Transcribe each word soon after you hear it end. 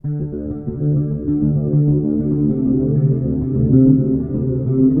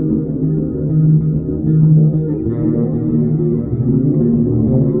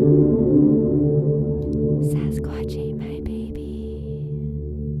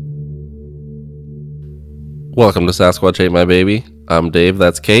Welcome to Sasquatch Ate My Baby. I'm Dave,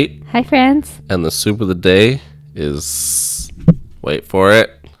 that's Kate. Hi, friends. And the soup of the day is, wait for it,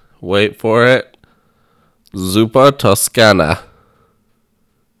 Zuppa Toscana.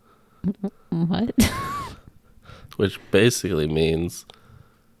 What? Which basically means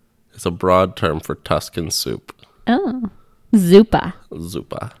it's a broad term for Tuscan soup. Oh. Zuppa.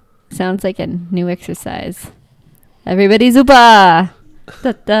 Zuppa. Sounds like a new exercise. Everybody Zuppa!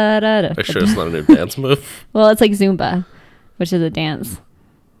 Da, da, da, da. Are you sure it's not a new dance move? Well, it's like Zumba, which is a dance.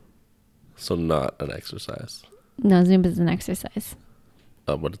 So not an exercise. No, Zumba is an exercise.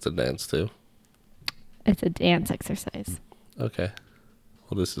 Oh, but it's a dance too? It's a dance exercise. Okay.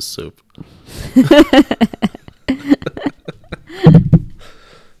 Well, this is soup.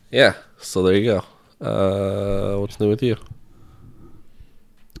 Yeah, so there you go. What's new with you?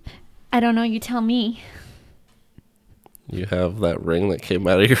 I don't know. You tell me. You have that ring that came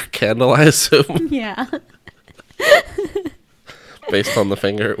out of your candle, I assume? Yeah. Based on the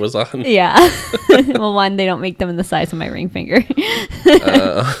finger it was on? Yeah. Well, one, they don't make them in the size of my ring finger.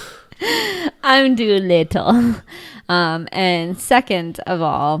 I'm too little. And second of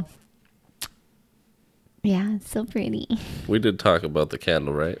all, yeah, it's so pretty. We did talk about the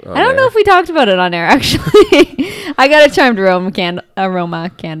candle, right? I don't know if we talked about it on air, actually. I got a charmed aroma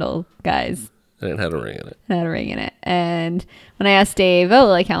candle, guys. And it had a ring in it. It had a ring in it. And when I asked Dave, oh,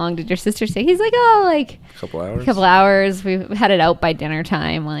 like, how long did your sister stay? He's like, oh, like... A couple hours? A couple hours. We had it out by dinner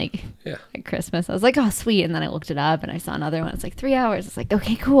time, like, yeah, at Christmas. I was like, oh, sweet. And then I looked it up, and I saw another one. It's like 3 hours. It's like,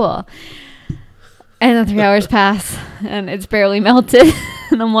 okay, cool. And then 3 hours pass, and it's barely melted.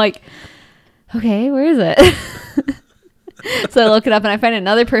 And I'm like, okay, where is it? So I look it up, and I find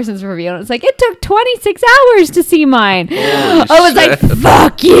another person's review, and it's like, it took 26 hours to see mine. I was like,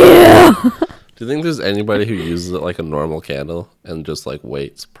 fuck you. Do you think there's anybody who uses it like a normal candle and just like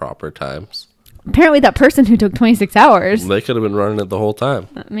waits proper times? Apparently that person who took 26 hours. They could have been running it the whole time.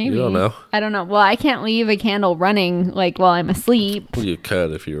 Maybe. You don't know. I don't know. Well, I can't leave a candle running like while I'm asleep. Well, you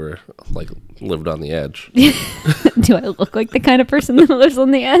could if you were like lived on the edge. Do I look like the kind of person that lives on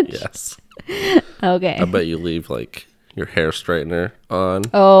the edge? Yes. Okay. I bet you leave like your hair straightener on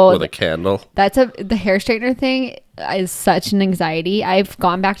with a candle. The hair straightener thing is such an anxiety. I've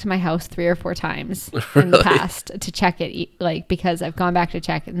gone back to my house 3 or 4 times in the past to check it, like, because I've gone back to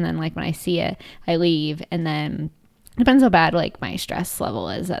check it, and then like when I see it, I leave, and then depends how bad like my stress level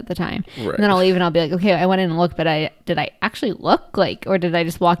is at the time. Right. And then I'll leave and I'll be like, okay, I went in and looked, but did I actually look, like, or did I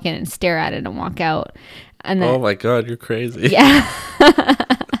just walk in and stare at it and walk out? And then, oh my God, you're crazy. Yeah.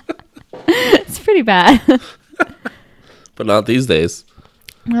 It's pretty bad. But not these days.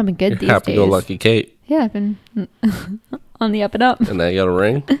 I've been good these days. Happy-go-lucky Kate. Yeah, I've been on the up and up. And now you got a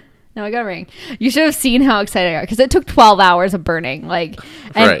ring? No, I got a ring. You should have seen how excited I got, because it took 12 hours of burning. Like,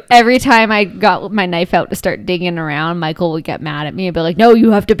 and right. Every time I got my knife out to start digging around, Michael would get mad at me and be like, no,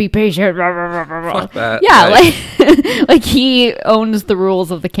 you have to be patient. Fuck that. Yeah, right. like he owns the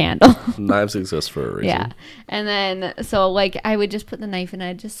rules of the candle. Knives exist for a reason. Yeah. And then, so like, I would just put the knife in, and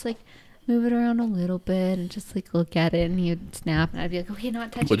I'd just like move it around a little bit and just like look at it, and he would snap, and I'd be like, okay,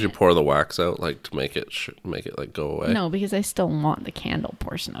 not touching it. Would you pour the wax out like to make it like go away? No, because I still want the candle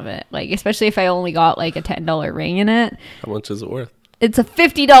portion of it, like, especially if I only got like a $10 ring in it. How much is it worth? It's a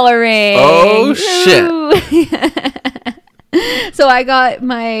 $50 ring. Oh shit. So I got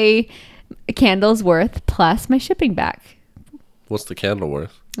my candles worth plus my shipping back. What's the candle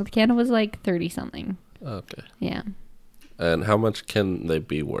worth? The candle was like 30 something. Okay. Yeah. And how much can they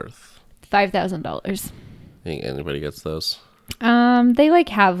be worth? $5,000. Think anybody gets those? They like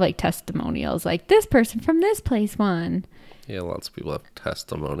have like testimonials, like this person from this place won. Yeah, lots of people have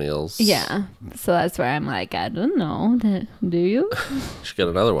testimonials. Yeah, so that's where I'm like, I don't know. Do you? You should get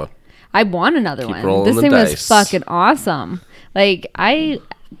another one. I want another one. Rolling This the thing dice. was fucking awesome. Like I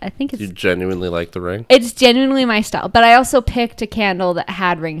think it's. You genuinely like the ring? It's genuinely my style, but I also picked a candle that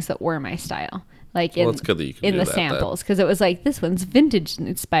had rings that were my style. Like well, it's good that you can in do the that, samples, because it was like, this one's vintage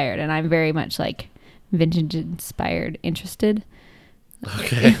inspired, and I'm very much like vintage inspired interested.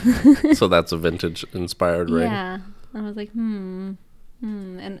 Okay. So that's a vintage inspired ring. Yeah. I was like, and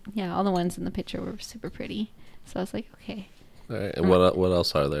yeah, all the ones in the picture were super pretty. So I was like, okay. All right. And what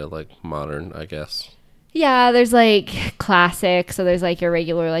else are there? Like modern, I guess. Yeah, there's like classic. So there's like your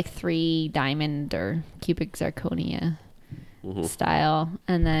regular like 3 diamond or cubic zirconia style,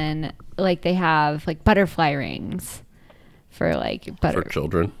 and then like they have like butterfly rings for like for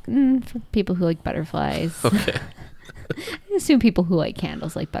children, for people who like butterflies. Okay. I assume people who like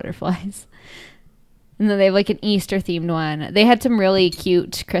candles like butterflies. And then they have like an Easter themed one. They had some really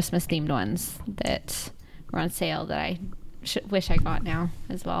cute Christmas themed ones that were on sale that I wish I got now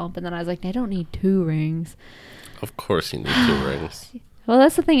as well. But then I was like, I don't need 2 rings. Of course you need 2 rings. Well,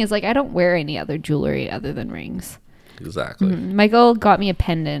 that's the thing is, like, I don't wear any other jewelry other than rings. Exactly. Michael got me a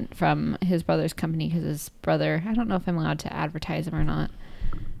pendant from his brother's company because his brother, I don't know if I'm allowed to advertise him or not.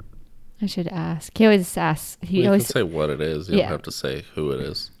 I should ask. He always asks. You can say what it is. You don't have to say who it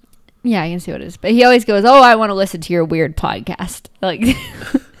is. Yeah, I can see what it is. But he always goes, oh, I want to listen to your weird podcast. Like,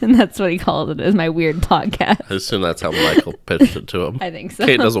 and that's what he calls it, is my weird podcast. I assume that's how Michael pitched it to him. I think so.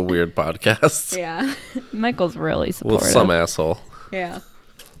 Kate does a weird podcast. Yeah. Michael's really supportive. With some asshole. Yeah.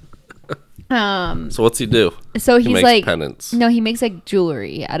 So what's he do? So he makes like pendants. No, he makes like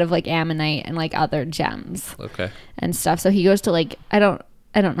jewelry out of like ammonite and like other gems. Okay. And stuff. So he goes to like I don't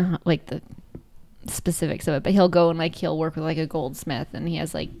know how, like the specifics of it, but he'll go and like he'll work with like a goldsmith, and he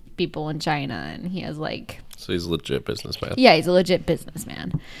has like people in China, and he has like. So he's a legit businessman. Yeah, he's a legit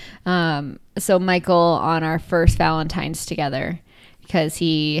businessman. So Michael, on our first Valentine's together, because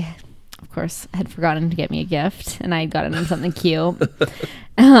he, of course, had forgotten to get me a gift, and I had gotten him something cute.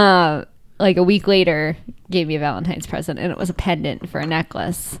 Like a week later, gave me a Valentine's present, and it was a pendant for a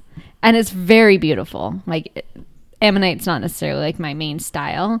necklace, and it's very beautiful. Like ammonite's not necessarily like my main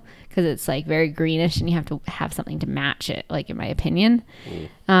style because it's like very greenish, and you have to have something to match it, like in my opinion.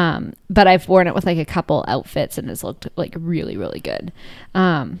 But I've worn it with like a couple outfits, and it's looked like really, really good.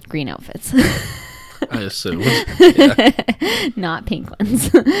 Green outfits. I assume. Yeah. Not pink ones.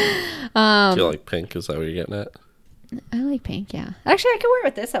 Do you like pink? Is that what you're getting at? I like pink, yeah. Actually, I could wear it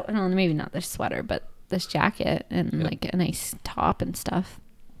with this. Well, maybe not this sweater, but this jacket and like a nice top and stuff.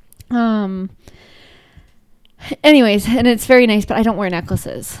 Anyways, and it's very nice, but I don't wear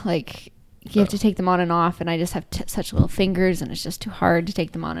necklaces. Like, you have to take them on and off, and I just have such little fingers, and it's just too hard to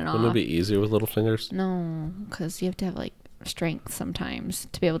take them on and off. Wouldn't it be easier with little fingers? No, because you have to have like strength sometimes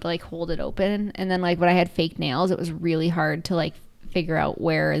to be able to like hold it open. And then like when I had fake nails, it was really hard to like figure out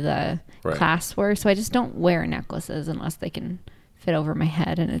where the clasps were. So I just don't wear necklaces unless they can fit over my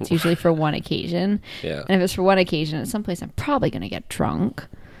head, and it's usually for one occasion. Yeah. And if it's for one occasion at some place, I'm probably going to get drunk.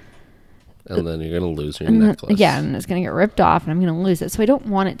 And then you're going to lose your necklace. Yeah, and it's going to get ripped off, and I'm going to lose it. So I don't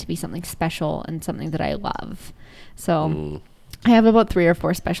want it to be something special and something that I love. So I have about 3 or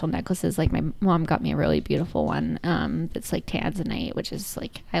 4 special necklaces. Like my mom got me a really beautiful one that's like tanzanite, which is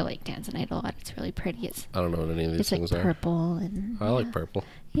like, I like tanzanite a lot. It's really pretty. I don't know what any of these things like are. Purple and I like purple.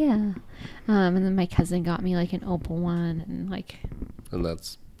 Yeah. And then my cousin got me like an opal one, and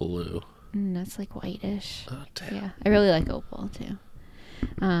that's blue. And that's like whitish. Oh, damn. Yeah. I really like opal too.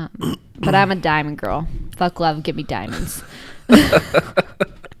 But I'm a diamond girl. Fuck love, give me diamonds.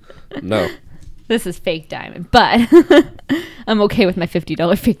 No. This is fake diamond, but I'm okay with my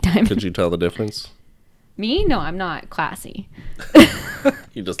 $50 fake diamond. Could you tell the difference? Me? No, I'm not classy.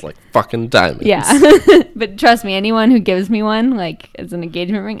 You just like fucking diamonds. Yeah. But trust me, anyone who gives me one, like as an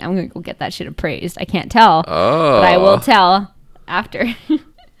engagement ring, I'm going to go get that shit appraised. I can't tell. Oh. But I will tell after.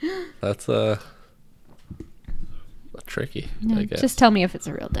 That's tricky, I guess. Just tell me if it's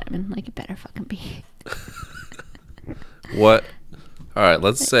a real diamond. Like, it better fucking be. What? All right,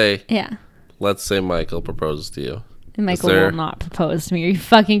 let's say. Yeah. Let's say Michael proposes to you. And Michael will not propose to me. Are you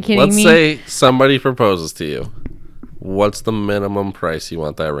fucking kidding me? Let's say somebody proposes to you. What's the minimum price you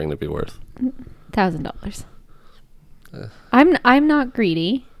want that ring to be worth? $1,000. I'm not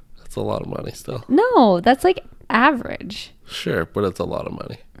greedy. That's a lot of money still. No, that's like average. Sure, but it's a lot of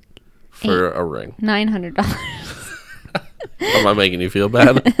money for a ring. $900. Am I making you feel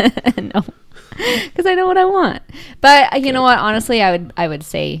bad? No, because I know what I want. But you know what? Honestly, I would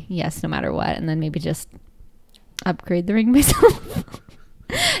say yes no matter what, and then maybe just upgrade the ring myself.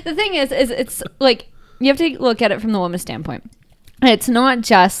 The thing is it's like you have to look at it from the woman's standpoint. It's not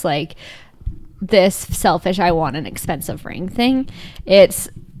just like this selfish, I want an expensive ring thing. It's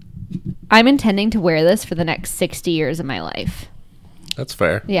I'm intending to wear this for the next 60 years of my life. That's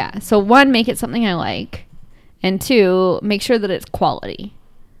fair. Yeah. So 1, make it something I like. And 2, make sure that it's quality.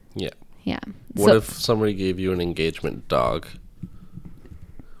 Yeah. Yeah. What if somebody gave you an engagement dog?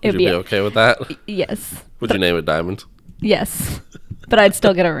 Would you be okay with that? Yes. Would you name it Diamond? Yes. But I'd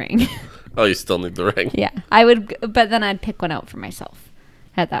still get a ring. Oh, you still need the ring? Yeah. I would, but then I'd pick one out for myself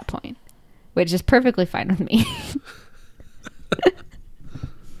at that point, which is perfectly fine with me.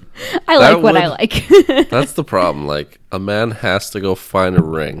 I like what I like. That's the problem. Like, a man has to go find a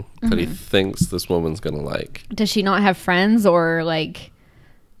ring that he thinks this woman's going to like. Does she not have friends or, like,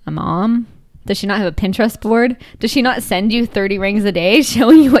 a mom? Does she not have a Pinterest board? Does she not send you 30 rings a day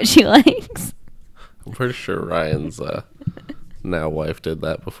showing you what she likes? I'm pretty sure Ryan's now wife did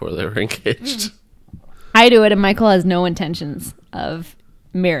that before they were engaged. I do it, and Michael has no intentions of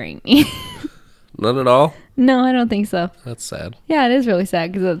marrying me. None at all? No, I don't think so. That's sad. Yeah, it is really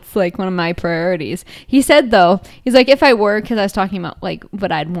sad because it's like one of my priorities. He said though, he's like, if I were, because I was talking about like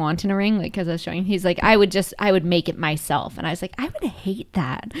what I'd want in a ring, like because I was showing, he's like, I would make it myself, and I was like, I would hate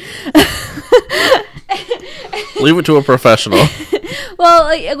that. Leave it to a professional.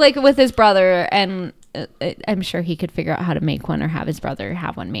 Well, like with his brother, and I'm sure he could figure out how to make one or have his brother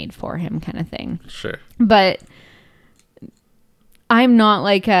have one made for him, kind of thing. Sure. But I'm not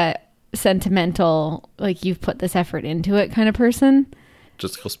like a sentimental, like you've put this effort into it kind of person.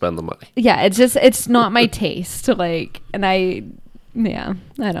 Just go spend the money. Yeah, it's not my taste. Like, and I don't know.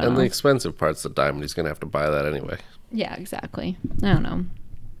 And the expensive part's the diamond. He's going to have to buy that anyway. Yeah, exactly. I don't know.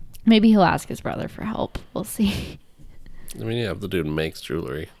 Maybe he'll ask his brother for help. We'll see. I mean, yeah, if the dude makes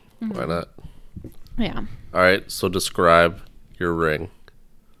jewelry, why not? Yeah. All right, so describe your ring.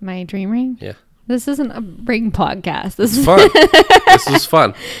 My dream ring? Yeah. This isn't a ring podcast. This is Fun. This is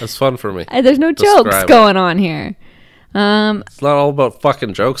fun. It's fun for me. There's no jokes going on here. It's not all about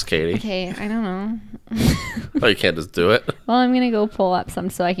fucking jokes, Katie. Okay, I don't know. Oh, you can't just do it? Well, I'm going to go pull up some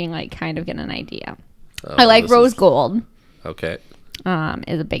so I can like kind of get an idea. Oh, I like rose gold. Okay.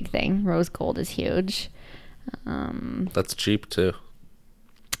 Is a big thing. Rose gold is huge. That's cheap too.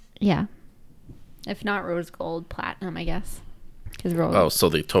 Yeah. If not rose gold, platinum, I guess. Rose. Oh, so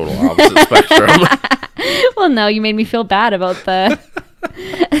the total opposite spectrum. Well, no, you made me feel bad about the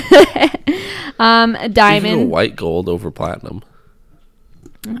diamond. You can go white gold over platinum.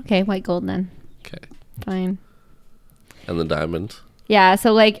 Okay, white gold then. Okay. Fine. And the diamond. Yeah,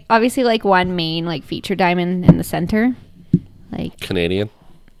 so like obviously like one main like feature diamond in the center. Like Canadian?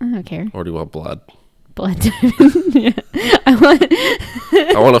 I don't care. Or do you want blood? Blood diamond. Yeah.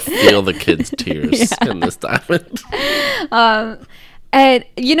 I want to feel the kids' tears in this diamond. And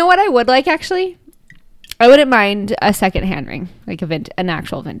you know what I would like actually? I wouldn't mind a second-hand ring, like an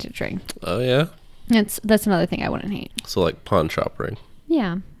actual vintage ring. Oh yeah. That's another thing I wouldn't hate. So like pawn shop ring.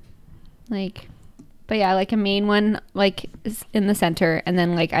 Yeah. Like, but yeah, like a main one, like in the center, and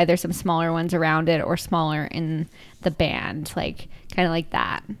then like either some smaller ones around it or smaller in the band, like kind of like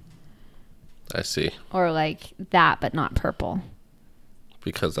that. I see. Or like that, but not purple.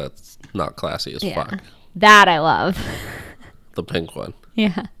 Because that's not classy as fuck. That I love. The pink one.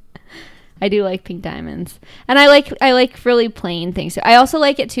 Yeah. I do like pink diamonds. And I like really plain things. I also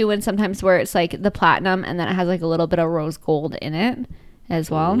like it too when sometimes where it's like the platinum and then it has like a little bit of rose gold in it as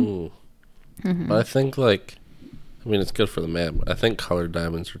well. Mm-hmm. But I think like, I mean, it's good for the man, but I think colored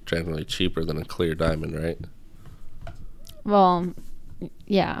diamonds are generally cheaper than a clear diamond, right? Well,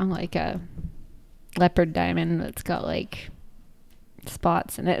 yeah, like a leopard diamond that's got like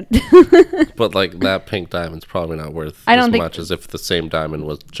spots in it. But like that pink diamond's probably not worth as much as if the same diamond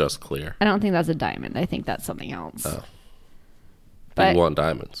was just clear. I don't think that's a diamond. I think that's something else. Oh. But you want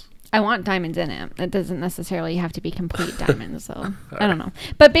diamonds. I want diamonds in it. It doesn't necessarily have to be complete diamonds, so I don't know.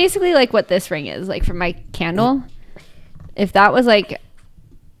 But basically like what this ring is, like for my candle, if that was like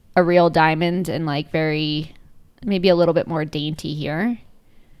a real diamond and like very, maybe a little bit more dainty here,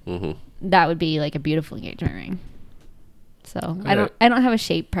 that would be like a beautiful engagement ring. So I don't have a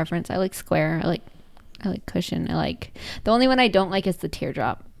shape preference. I like square. I like cushion. The only one I don't like is the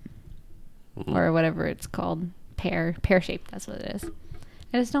teardrop or whatever it's called. Pear shape. That's what it is.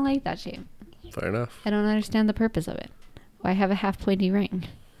 I just don't like that shape. Fair enough. I don't understand the purpose of it. Why have a half pointy ring?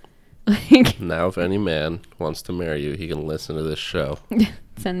 Now if any man wants to marry you, he can listen to this show.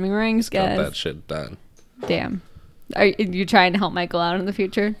 Send me rings, guys. Got that shit done. Damn. Are you trying to help Michael out in the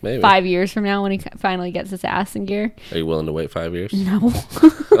future? Maybe. 5 years from now when he finally gets his ass in gear? Are you willing to wait 5 years? No.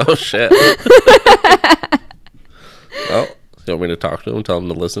 Oh, shit. Well, you want me to talk to him? Tell him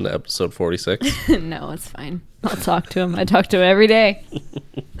to listen to episode 46? No, it's fine. I'll talk to him. I talk to him every day.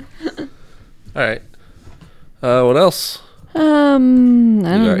 All right. What else? I don't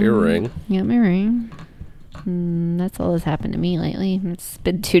know. You got your ring. You got my ring. That's all that's happened to me lately. It's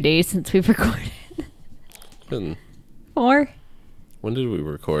been 2 days since we've recorded. Been 4. When did we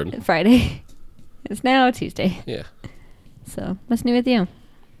record? Friday. It's now Tuesday. Yeah. So, what's new with you?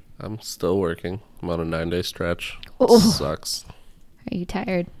 I'm still working. I'm on a 9-day stretch. Oh. Sucks. Are you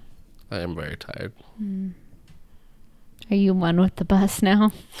tired? I am very tired. Are you one with the bus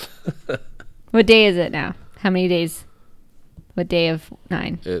now? What day is it now? How many days? What day of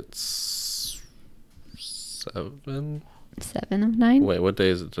 9? It's 7. 7 of 9? Wait, what day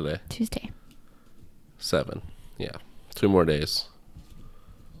is it today? Tuesday. 7. Yeah. 2 more days.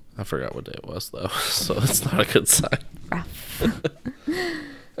 I forgot what day it was, though, so it's not a good sign. Rough.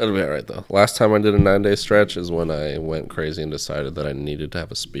 It'll be all right, though. Last time I did a 9-day stretch is when I went crazy and decided that I needed to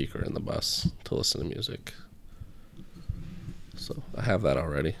have a speaker in the bus to listen to music. So I have that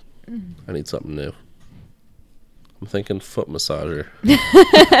already. I need something new. I'm thinking foot massager.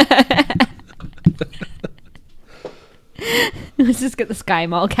 Let's just get the Sky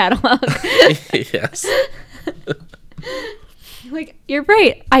Mall catalog. Yes. Like, you're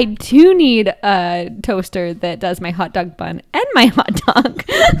right. I do need a toaster that does my hot dog bun and my hot dog.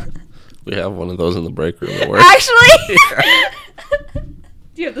 We have one of those in the break room at work. Actually? Yeah.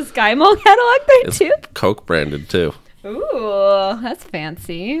 Do you have the Sky Mall catalog there It's too? Coke branded too. Ooh, that's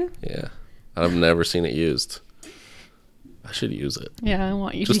fancy. Yeah. I've never seen it used. I should use it. Yeah, I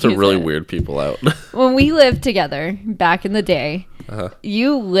want you Just to to use really it. weird people out. When we lived together back in the day, Uh-huh.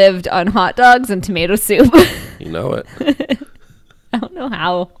 you lived on hot dogs and tomato soup. You know it. I don't know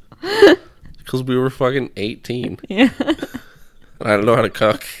how. Because we were fucking 18. Yeah. And I don't know how to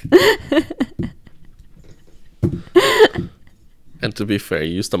cook. And to be fair,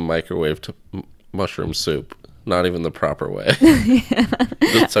 you used to microwave mushroom soup. Not even the proper way. Yeah.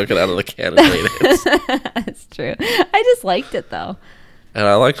 Just took it out of the can and ate it. That's true. I just liked it though. And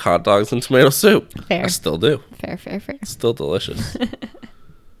I liked hot dogs and tomato soup. Fair. I still do. Fair. It's still delicious. I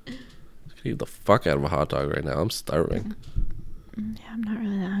could eat the fuck out of a hot dog right now. I'm starving. Yeah, I'm not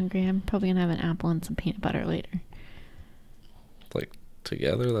really that hungry. I'm probably gonna have an apple and some peanut butter later. Like,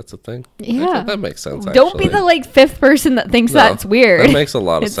 together, that's a thing? Yeah. That makes sense, Don't be actually. the like fifth person that thinks No, that's weird. That makes a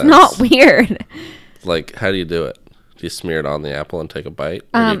lot of It's sense. not weird. Like, how do you do it? Do you smear it on the apple and take a bite?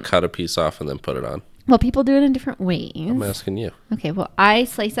 Or do you cut a piece off and then put it on? Well, people do it in different ways. I'm asking you. Okay, well, I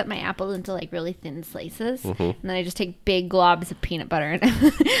slice up my apple into like really thin slices, and then I just take big globs of peanut butter,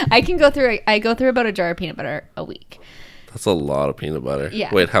 and I go through about a jar of peanut butter a week. That's a lot of peanut butter.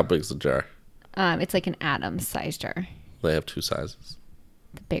 Yeah. Wait, how big's the jar? It's like an Adams size jar, They have two sizes.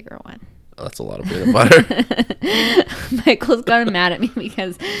 the bigger one. Oh, that's a lot of peanut butter. Michael's gotten mad at me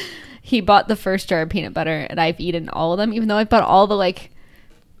because he bought the first jar of peanut butter, and I've eaten all of them, even though I've bought all the like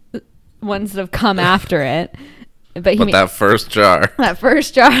ones that have come after it. But that first jar. That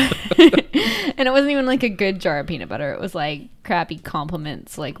first jar. And it wasn't even like a good jar of peanut butter. It was like crappy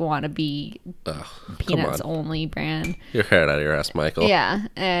Compliments, like wannabe peanuts only brand. Your hair out of your ass, Michael. Yeah.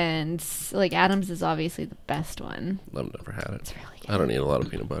 And like Adams is obviously the best one. I've never had it. It's really good. I don't eat a lot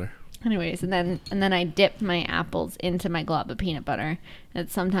of peanut butter. Anyways, and then I dip my apples into my glob of peanut butter. And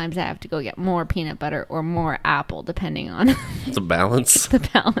sometimes I have to go get more peanut butter or more apple, depending on It's a balance. the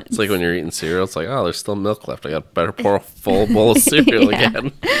balance. It's like when you're eating cereal, it's like, oh, there's still milk left. I got better pour a full bowl of cereal Yeah.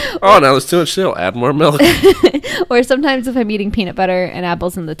 again. Oh, now there's too much cereal. Add more milk. Or sometimes if I'm eating peanut butter and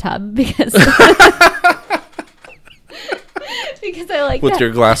apples in the tub because because I like With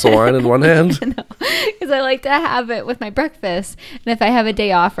your glass of wine in one hand. Because I like to have it with my breakfast, and if I have a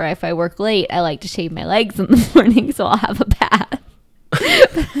day off or if I work late, I like to shave my legs in the morning, so I'll have a bath.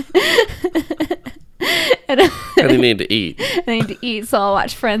 And you need to eat. I need to eat, so I'll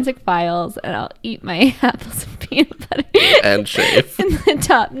watch Forensic Files and I'll eat my apples and peanut butter And shave. in the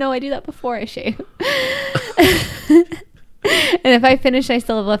top. No, I do that before I shave. And if I finish, I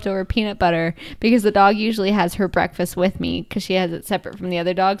still have leftover peanut butter because the dog usually has her breakfast with me because she has it separate from the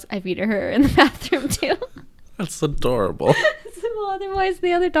other dogs. I feed her in the bathroom too. That's adorable. Well, otherwise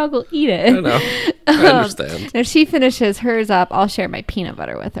the other dog will eat it. I know. I understand. And if she finishes hers up, I'll share my peanut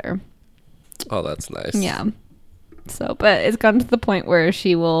butter with her. Oh, that's nice. Yeah. So, but it's gotten to the point where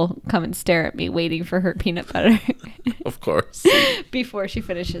she will come and stare at me waiting for her peanut butter Of course. before she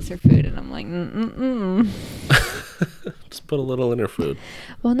finishes her food. And I'm like, Just put a little in her food.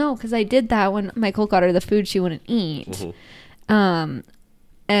 Well, no, because I did that when Michael got her the food she wouldn't eat. And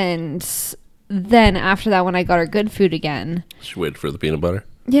then after that, when I got her good food again. She waited for the peanut butter.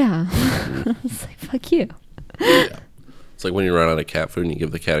 Yeah. I was like, fuck you. Yeah. It's like when you run out of cat food and you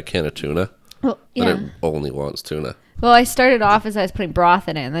give the cat a can of tuna. Well, Then yeah. it only wants tuna. Well, I started off as I was putting broth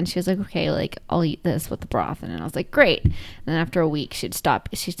in it, and then she was like, "Okay, like I'll eat this with the broth in it." And I was like, "Great." And then after a week, she stopped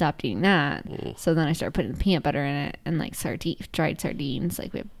eating that. So then I started putting peanut butter in it and like dried sardines.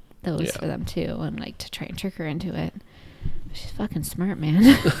 Like we have those for them too, and like to try and trick her into it. She's fucking smart, man.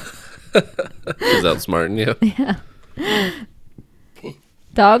 She's outsmarting you. Yeah.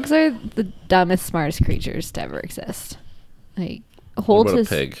 Dogs are the dumbest, smartest creatures to ever exist. Like What about a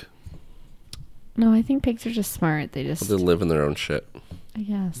pig? No, I think pigs are just smart. They just They live in their own shit. I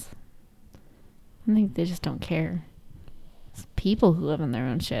guess. I think they just don't care. It's people who live in their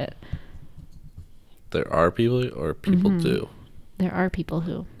own shit. There are people, or people do? There are people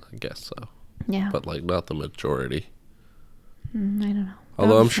who. I guess so. Yeah. But like not the majority. I don't know.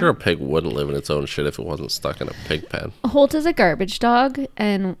 Although I'm sure a pig wouldn't live in its own shit if it wasn't stuck in a pig pen. Holt is a garbage dog,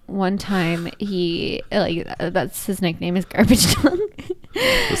 and one time he, like, that's his nickname is Garbage Dog.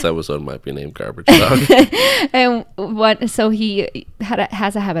 This episode might be named Garbage Dog. And so he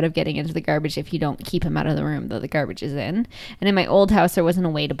has a habit of getting into the garbage if you don't keep him out of the room that the garbage is in. And in my old house, there wasn't a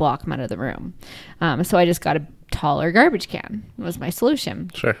way to block him out of the room. So I just got a taller garbage can was my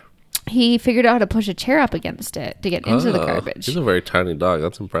solution. Sure. He figured out how to push a chair up against it to get into the garbage. He's a very tiny dog.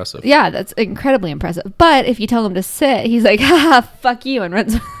 That's impressive. Yeah, that's incredibly impressive. But if you tell him to sit, he's like, haha, fuck you, and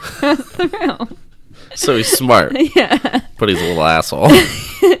runs across the room. So he's smart. Yeah. But he's a little asshole.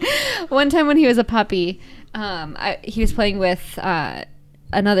 One time when he was a puppy, he was playing with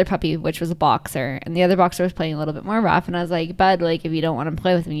another puppy, which was a boxer, and the other boxer was playing a little bit more rough, and I was like, bud, like, if you don't want to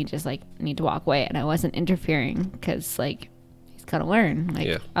play with me, you just, like, need to walk away. And I wasn't interfering because, like, he's got to learn.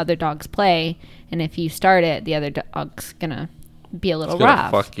 Like, other dogs play, and if you start it, the other dog's going to be a little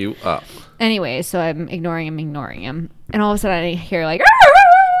rough. Fuck you up. Anyway, so I'm ignoring him, and all of a sudden I hear, like,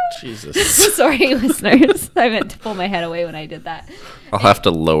 Jesus. Sorry, listeners. I meant to pull my head away when I did that. I'll have to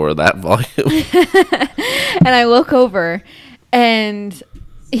lower that volume. And I look over, and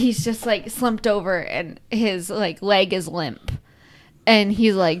he's just, like, slumped over, and his, like, leg is limp. And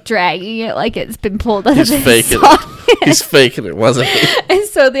he's, like, dragging it like it's been pulled out of his faking socket. it. He's faking it, wasn't he? And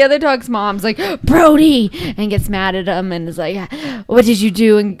so the other dog's mom's like, Brody, and gets mad at him and is like, what did you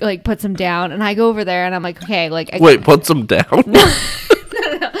do? And, like, puts him down. And I go over there, and I'm like, okay, like. Wait, puts him down? No.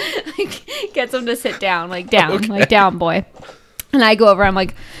 Like, gets him to sit down, like, down, okay. Like, down, boy. And I go over, I'm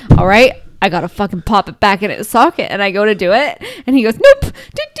like, all right, I gotta fucking pop it back in its socket. And I go to do it, and he goes, nope,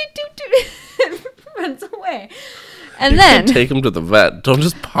 and runs away. And then take him to the vet. Don't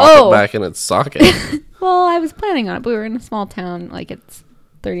just pop it back in its socket. Well, I was planning on it, but we were in a small town, like, it's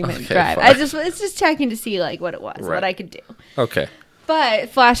 30-minute drive. Fine. It's just checking to see, like, what it was, what I could do. Okay. But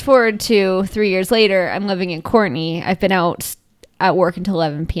flash forward to 3 years later, I'm living in Courtney. I've been out at work until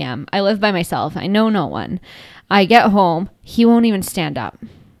 11 p.m. I live by myself. I know no one. I get home. He won't even stand up.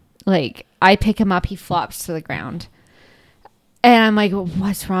 Like, I pick him up. He flops to the ground. And I'm like,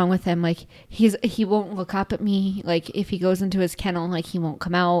 what's wrong with him? Like, he won't look up at me. Like, if he goes into his kennel, like, he won't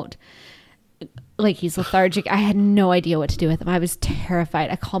come out. Like, he's lethargic. I had no idea what to do with him. I was terrified.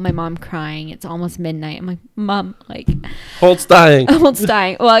 I called my mom crying. It's almost midnight. I'm like, Mom, like, Holt's dying. Holt's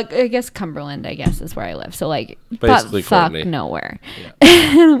dying. Well, I guess Cumberland, I guess, is where I live. So, like, basically fuck Courtney. Nowhere. Yeah.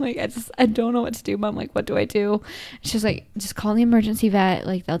 And I'm like, I don't know what to do, Mom. Like, what do I do? She's like, just call the emergency vet.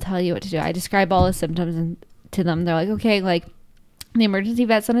 Like, they'll tell you what to do. I describe all the symptoms to them. They're like, okay, like, the emergency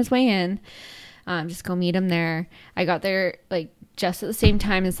vet's on his way in. Just go meet him there. I got there, like, just at the same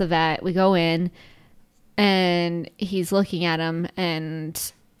time as the vet. We go in, and he's looking at him,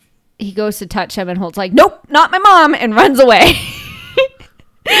 and he goes to touch him, and Holt's like, nope, not my mom, and runs away.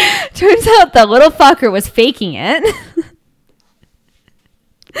 Turns out the little fucker was faking it.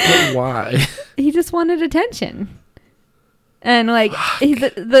 But why? He just wanted attention. And, like,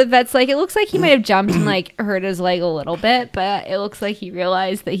 the vet's like, it looks like he might have jumped and, like, hurt his leg a little bit, but it looks like he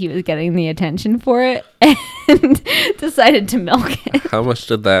realized that he was getting the attention for it and decided to milk it. How much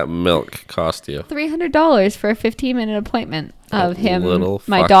did that milk cost you? $300 for a 15-minute appointment of him,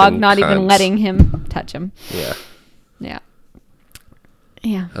 my fucking dog not cunt. even letting him touch him. Yeah. Yeah.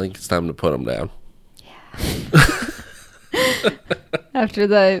 Yeah. I think it's time to put him down. Yeah. After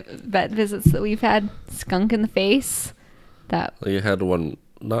the vet visits that we've had, skunk in the face. Well, you had one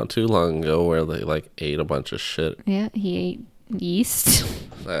not too long ago where they, like, ate a bunch of shit. Yeah, he ate yeast.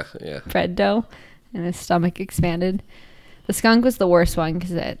 Yeah. Bread dough, and his stomach expanded. The skunk was the worst one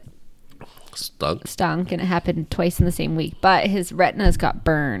because it stunk, and it happened twice in the same week. But his retinas got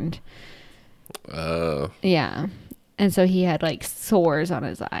burned. Oh. Yeah, and so he had, like, sores on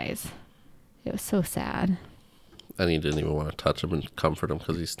his eyes. It was so sad. And he didn't even want to touch him and comfort him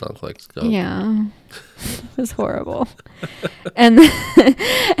because he stunk like skunk. Yeah. It was horrible. and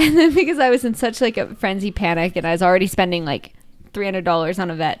then because I was in such, like, a frenzy panic, and I was already spending, like, $300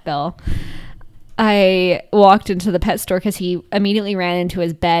 on a vet bill, I walked into the pet store because he immediately ran into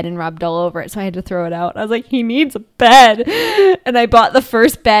his bed and rubbed all over it, so I had to throw it out. I was like, he needs a bed. And I bought the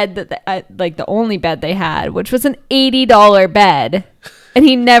first bed the only bed they had, which was an $80 bed. And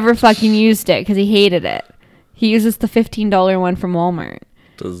he never fucking used it because he hated it. He uses the $15 one from Walmart.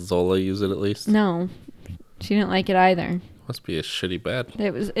 Does Zola use it at least? No. She didn't like it either. Must be a shitty bed.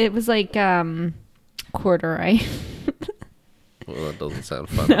 It was like corduroy. Well, that doesn't sound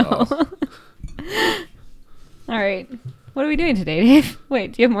fun at all. All right. What are we doing today, Dave?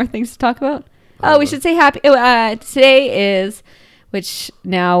 Wait, do you have more things to talk about? Oh, we should say happy. Today is, which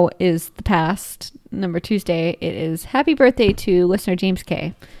now is the past, number Tuesday. It is happy birthday to listener James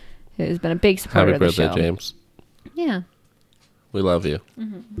K, who has been a big supporter of the show. Happy birthday, James. Yeah. We love you.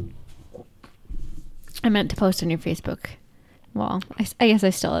 Mm-hmm. I meant to post on your Facebook Well, I guess I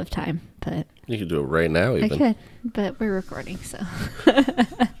still have time, but You could do it right now, I even. could. But we're recording, so.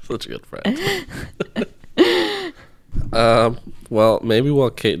 Such a good friend. Well, maybe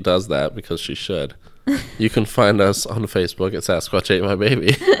while Kate does that, because she should, you can find us on Facebook at Sasquatch Ate My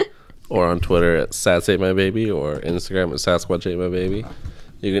Baby, or on Twitter at Sats Ate My Baby, or Instagram at Sasquatch Ate My Baby.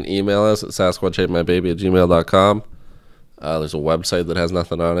 You can email us at sasquatchatemybaby@gmail.com. There's a website that has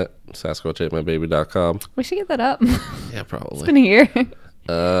nothing on it, sasquatchatemybaby.com. We should get that up. Yeah, probably. It's been a year.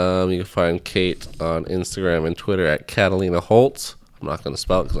 You can find Kate on Instagram and Twitter at Catalina Holtz. I'm not going to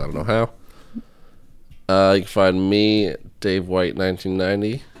spell it because I don't know how. You can find me, Dave White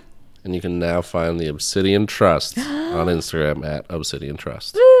 1990, and you can now find the Obsidian Trust on Instagram at Obsidian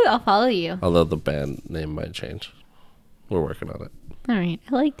Trust. Woo, I'll follow you. Although the band name might change. We're working on it. All right.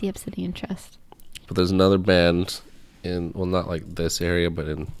 I like the Obsidian Trust. But there's another band in, well, not like this area, but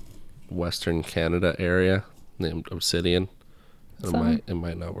in Western Canada area named Obsidian. And it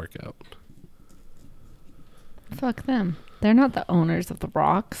might not work out. Fuck them. They're not the owners of the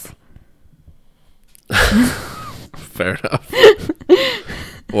rocks. Fair enough.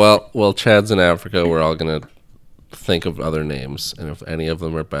 Well, Chad's in Africa. We're all going to think of other names, and if any of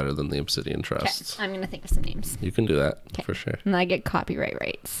them are better than the Obsidian Trust. Okay, I'm going to think of some names. You can do that, for sure. And I get copyright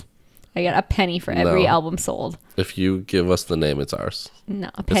rights. I get a penny for every album sold. If you give us the name, it's ours. No,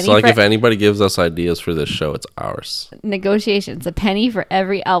 a penny. It's like if anybody gives us ideas for this show, it's ours. Negotiations. A penny for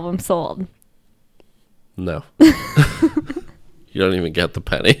every album sold. No. You don't even get the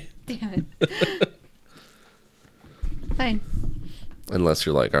penny. Damn it. Fine. Unless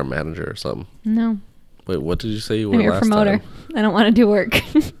you're like our manager or something. No. Wait, what did you say you were I'm your last promoter. time? I don't want to do work.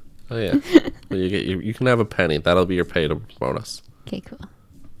 Oh, yeah. Well, you can have a penny. That'll be your pay to promote us. Okay, cool.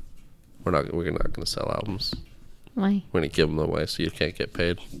 We're not going to sell albums. Why? We're going to give them away so you can't get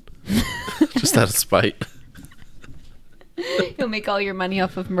paid. Just out of spite. You'll make all your money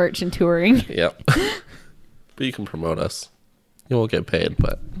off of merch and touring. Yep. But you can promote us. You won't get paid,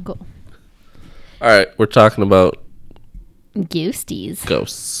 but... Cool. All right, we're talking about Ghosties.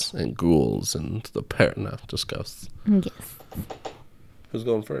 ghosts and ghouls and no, just ghosts. Yes. Who's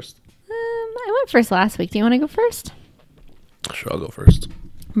going first? I went first last week. Do you want to go first? Sure, I'll go first.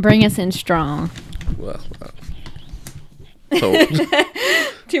 Bring us in strong. Well, don't,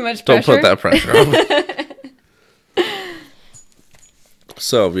 Too much don't pressure. put that pressure on me.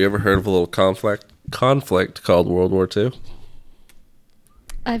 So, have you ever heard of a little conflict called World War II?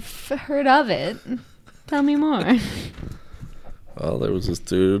 I've heard of it. Tell me more. Well, there was this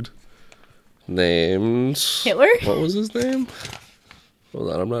dude named... Hitler? What was his name?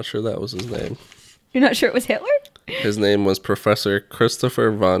 Hold on, I'm not sure that was his name. You're not sure it was Hitler? His name was Professor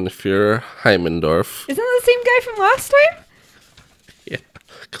Christopher von Führer-Heimendorf. Isn't that the same guy from last time? Yeah,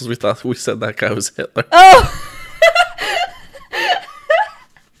 because we said that guy was Hitler. Oh!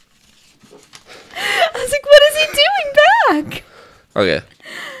 I was like, what is he doing back? Okay,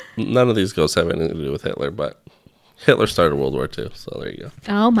 none of these ghosts have anything to do with Hitler, but Hitler started World War II, so there you go.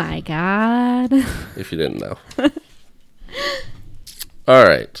 Oh my god. If you didn't know. All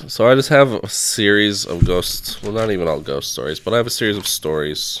right, so I just have a series of ghosts. Well, not even all ghost stories, but I have a series of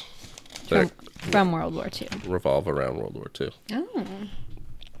stories that From World War II. revolve around World War II. Oh.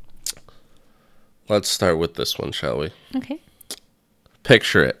 Let's start with this one, shall we? Okay.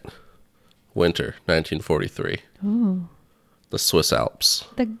 Picture it. Winter, 1943. Ooh. The Swiss Alps.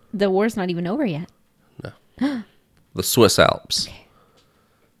 The war's not even over yet. No. The Swiss Alps. Okay.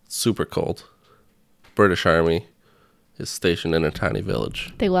 Super cold. British Army is stationed in a tiny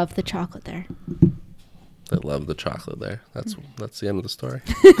village. They love the chocolate there. They love the chocolate there. That's the end of the story.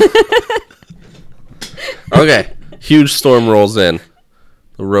 Okay. Huge storm rolls in.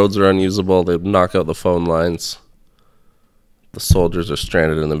 The roads are unusable. They knock out the phone lines. The soldiers are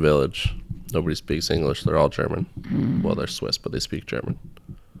stranded in the village. Nobody speaks English. They're all German. Well, they're Swiss, but they speak German.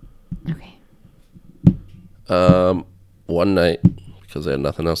 Okay. One night, because they had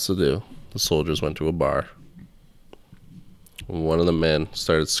nothing else to do, the soldiers went to a bar. One of the men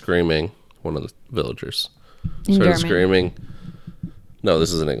started screaming. One of the villagers In started German. screaming. No,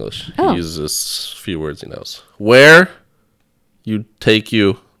 this is in English. Oh. He uses a few words he knows. Where you take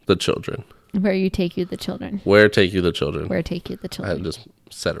you the children. Where you take you the children. Where take you the children. Where take you the I children. just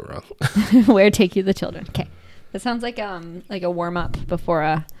said it wrong. Where take you the children. Okay. That sounds like a warm up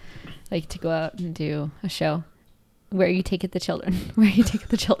before to go out and do a show. Where you take it the children. Where you take it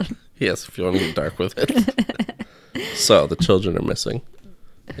the children. Yes, if you want to get dark with it. So, the children are missing.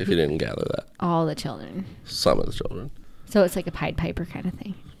 If you didn't gather that. All the children. Some of the children. So it's like a Pied Piper kind of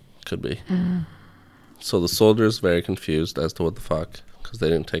thing. Could be. So the soldiers very confused as to what the fuck, because they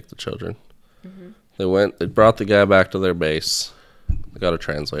didn't take the children. Mm-hmm. They brought the guy back to their base. They got a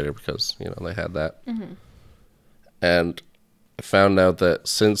translator because, they had that. Mm-hmm. And found out that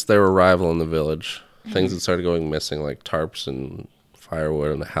since their arrival in the village, things had started going missing, like tarps and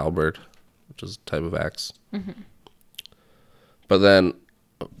firewood and a halberd, which is a type of axe. Mm-hmm. But then,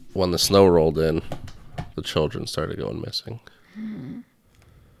 when the snow rolled in, the children started going missing. Mm-hmm.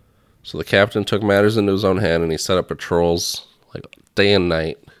 So the captain took matters into his own hand, and he set up patrols, like day and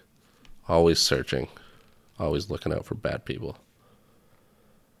night, always searching, always looking out for bad people.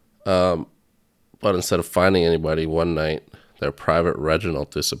 But instead of finding anybody, one night, their private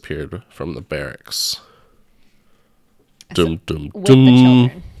Reginald disappeared from the barracks. With the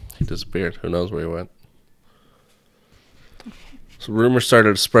children. He disappeared. Who knows where he went? So rumors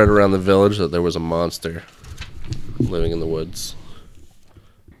started to spread around the village that there was a monster living in the woods.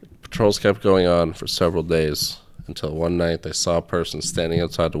 Patrols kept going on for several days until one night they saw a person standing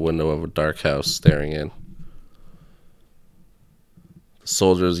outside the window of a dark house staring in. The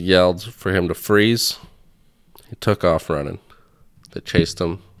soldiers yelled for him to freeze. He took off running. They chased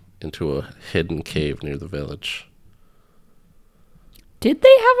him into a hidden cave near the village. Did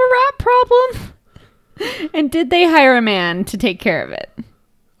they have a rat problem? And did they hire a man to take care of it?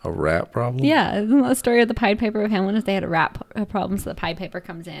 A rat problem? Yeah, isn't the story of the Pied Piper of Hamelin is they had a rat problem, so the Pied Piper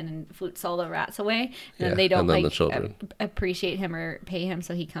comes in and flutes all the rats away, and then they don't the children appreciate him or pay him,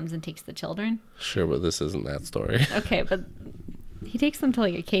 so he comes and takes the children. Sure, but this isn't that story. Okay, but he takes them to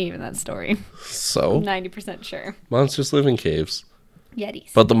like a cave in that story. So? I'm 90% sure. Monsters live in caves.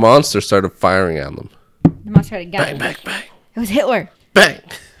 Yetis. But the monster started firing on them. The monster had a gun. Bang, bang, bang. It was Hitler. Bang.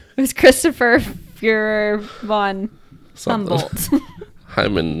 It was Christopher Führer von Humboldt.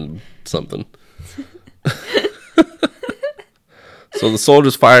 Hyman something. So the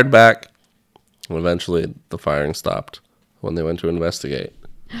soldiers fired back, and eventually the firing stopped. When they went to investigate,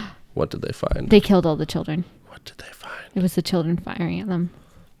 what did they find? They killed all the children. What did they find? It was the children firing at them.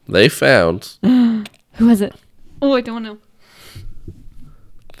 They found... Who was it? Oh, I don't know.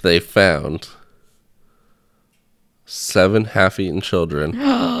 They found 7 half-eaten children.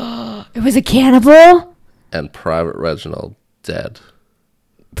 It was a cannibal? And Private Reginald dead.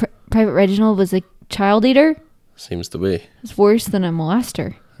 Private Reginald was a child eater? Seems to be. It's worse than a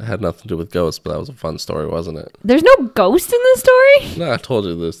molester. It had nothing to do with ghosts, but that was a fun story, wasn't it? There's no ghost in this story? No, I told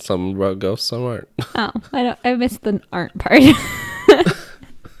you there's some about ghosts, some aren't. Oh, I missed the aren't part.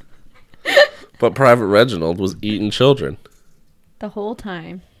 But Private Reginald was eating children. The whole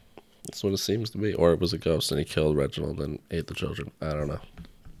time. That's what it seems to be. Or it was a ghost and he killed Reginald and ate the children. I don't know.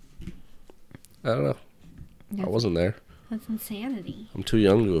 I wasn't there. That's insanity. I'm too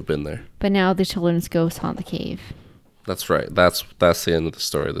young to have been there. But now the children's ghosts haunt the cave. That's right. That's the end of the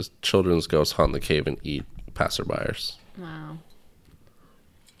story. The children's ghosts haunt the cave and eat passerbyers. Wow.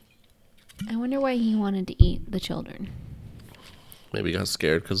 I wonder why he wanted to eat the children. Maybe he got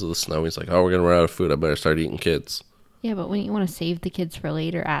scared because of the snow. He's like, oh, we're going to run out of food. I better start eating kids. Yeah, but when you want to save the kids for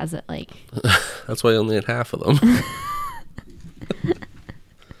later as it like... That's why he only had half of them.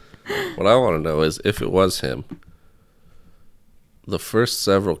 What I want to know is if it was him, the first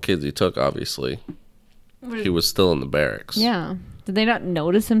several kids he took, obviously, he was still in the barracks. Yeah. Did they not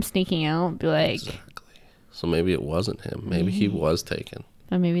notice him sneaking out? Be like... Exactly. So maybe it wasn't him. Maybe he was taken.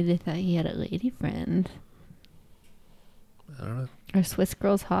 Or maybe they thought he had a lady friend. I don't know. Are Swiss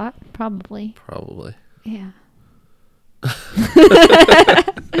girls hot? Probably. Probably. Yeah.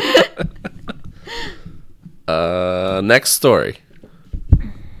 Next story.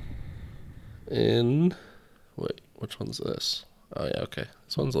 Wait, which one's this? Oh yeah, okay.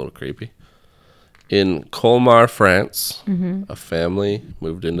 This one's a little creepy. In Colmar, France, a family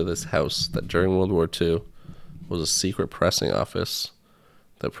moved into this house that during World War II was a secret pressing office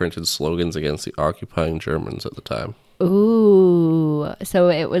that printed slogans against the occupying Germans at the time. Ooh, so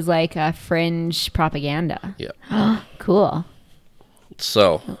it was like a fringe propaganda. Yeah. Cool.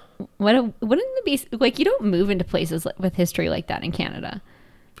 So, wouldn't it be like you don't move into places with history like that in Canada?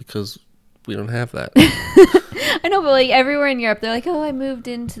 Because we don't have that. I know, but like everywhere in Europe, they're like, "Oh, I moved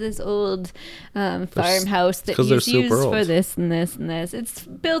into this old farmhouse that was used for this and this and this. It's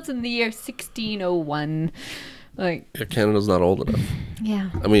built in the year 1601." Like, yeah, Canada's not old enough.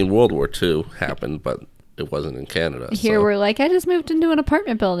 Yeah. I mean, World War II happened, but it wasn't in Canada. Here we're like, I just moved into an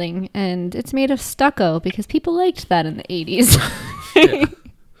apartment building, and it's made of stucco because people liked that in the 80s. Yeah.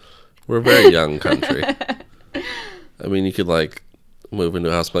 We're a very young country. I mean, you could like move into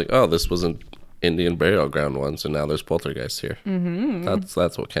a house and be like, oh, this was an Indian burial ground once, and now there's poltergeists here. Mm-hmm.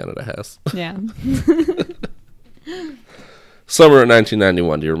 That's what Canada has. Yeah. Summer of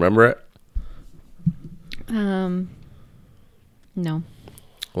 1991. Do you remember it? No.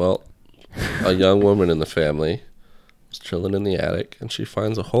 Well, a young woman in the family was chilling in the attic, and she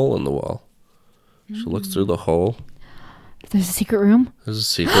finds a hole in the wall. She looks through the hole. There's a secret room? There's a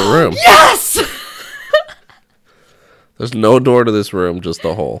secret room. Yes! There's no door to this room, just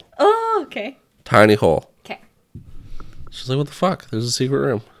a hole. Oh, okay. Tiny hole. Okay. She's like, what the fuck? There's a secret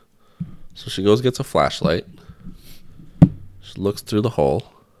room. So she goes, gets a flashlight. She looks through the hole.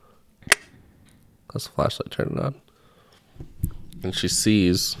 That's the flashlight, turn it on. And she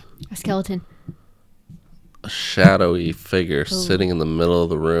sees A skeleton. a shadowy figure sitting in the middle of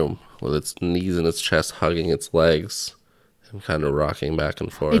the room with its knees in its chest, hugging its legs and kind of rocking back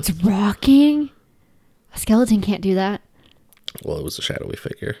and forth. It's rocking? A skeleton can't do that. Well, it was a shadowy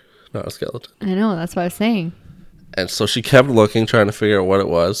figure, not a skeleton. I know, that's what I was saying. And so she kept looking, trying to figure out what it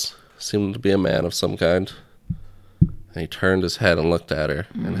was. Seemed to be a man of some kind. And he turned his head and looked at her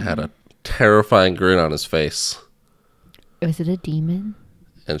and had a terrifying grin on his face. Was it a demon?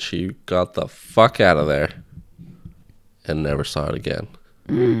 And she got the fuck out of there and never saw it again.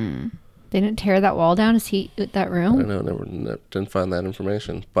 They didn't tear that wall down to see that room? I know, never didn't find that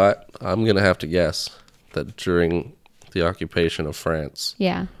information. But I'm going to have to guess that during the occupation of France,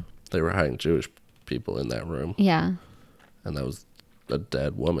 Yeah. they were hiding Jewish people in that room. Yeah. And that was a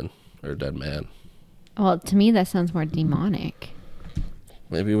dead woman or a dead man. Well, to me, that sounds more demonic.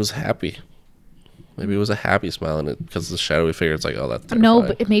 Maybe it was happy. Maybe it was a happy smile, and it because the shadowy figure, it's like, oh, that's terrifying. No,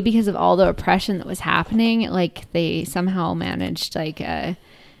 but maybe because of all the oppression that was happening, like they somehow managed like a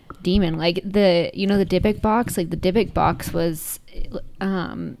demon, like the Dybbuk box. Like the Dybbuk box was,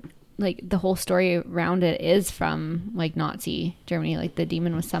 like the whole story around it is from like Nazi Germany. Like the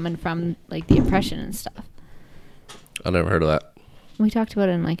demon was summoned from like the oppression and stuff. I never heard of that. We talked about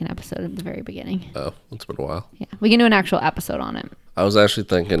it in like an episode at the very beginning. Oh, it's been a while. Yeah, we can do an actual episode on it. I was actually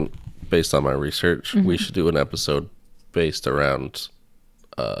thinking, based on my research, we should do an episode based around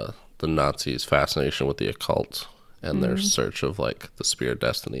the Nazis' fascination with the occult and their search of like the spear of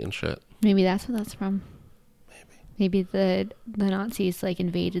destiny and shit. Maybe that's what that's from. Maybe the Nazis like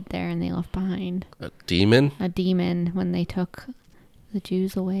invaded there and they left behind A demon? a demon when they took the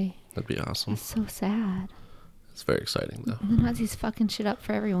Jews away. That'd be awesome. It's so sad. It's very exciting, though. The Nazis fucking shit up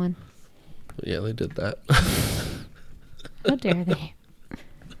for everyone. Yeah, they did that. How dare they?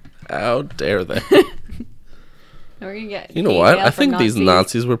 How dare they? We're gonna get You know what? I think these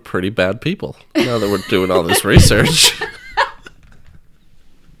Nazis were pretty bad people. Now that we're doing all this research.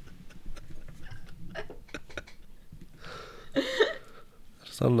 I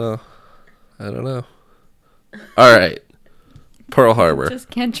just don't know. I don't know. All right. Pearl Harbor. Just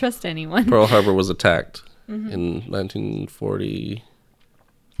can't trust anyone. Pearl Harbor was attacked in 1940.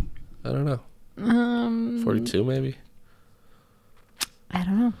 I don't know. 42 maybe? I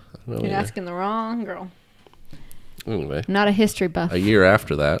don't know. I don't know You're either. asking the wrong girl. Anyway, I'm not a history buff. a year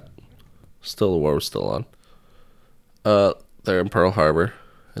after that, still the war was still on. They're in Pearl Harbor,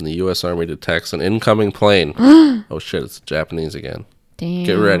 and the U.S. Army detects an incoming plane. Oh shit, it's Japanese again. Damn.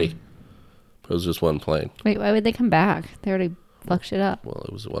 Get ready. But it was just one plane. Wait, why would they come back? They already fucked shit up. Well,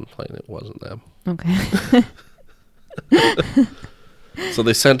 it was one plane. It wasn't them. Okay. So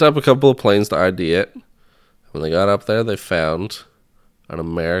they sent up a couple of planes to ID it. When they got up there, they found an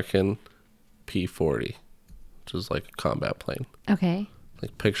American P-40, which is like a combat plane. Okay.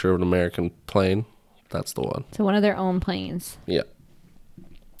 Like picture of an American plane. That's the one. So one of their own planes. Yeah.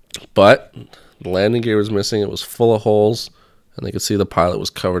 But the landing gear was missing. It was full of holes, and they could see the pilot was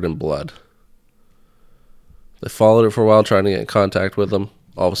covered in blood. They followed it for a while, trying to get in contact with them.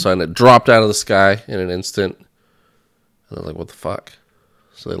 All of a sudden, it dropped out of the sky in an instant. And they're like, what the fuck?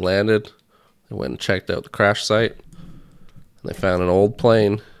 So they landed. They went and checked out the crash site. And they found an old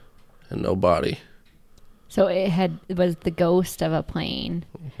plane and no body. So it was the ghost of a plane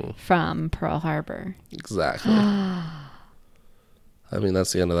from Pearl Harbor. Exactly. I mean,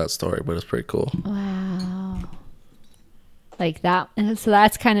 that's the end of that story, but it's pretty cool. Wow. Like that. So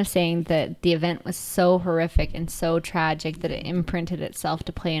that's kind of saying that the event was so horrific and so tragic that it imprinted itself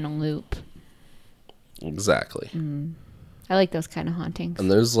to play in a loop. Exactly. I like those kind of hauntings. And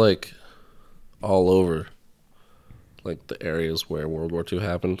there's like all over, like the areas where World War II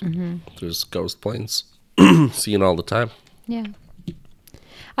happened. There's ghost planes seen all the time. Yeah.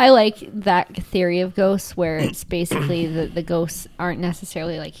 I like that theory of ghosts where it's basically the ghosts aren't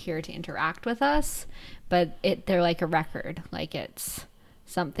necessarily like here to interact with us, but they're like a record. Like it's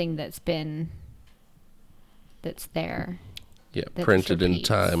something that's there. Yeah, that printed just in repeats.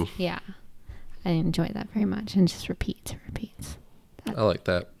 time. Yeah. I enjoy that very much. And just repeats. I like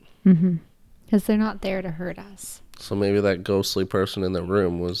that. Because they're not there to hurt us. So maybe that ghostly person in the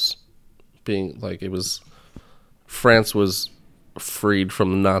room was being like, France was freed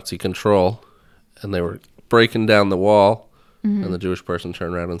from Nazi control, and they were breaking down the wall, and the Jewish person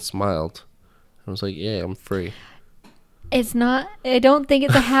turned around and smiled. I was like, yeah, I'm free. It's not, I don't think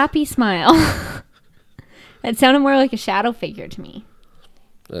it's a happy smile. It sounded more like a shadow figure to me.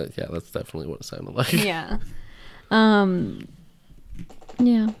 Yeah, that's definitely what it sounded like. Yeah.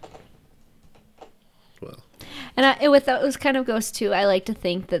 Yeah. Well. And with those kind of ghosts too, I like to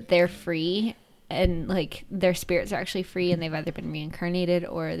think that they're free and like their spirits are actually free and they've either been reincarnated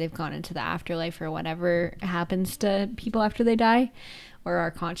or they've gone into the afterlife or whatever happens to people after they die or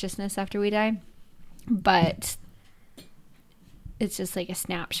our consciousness after we die. But it's just like a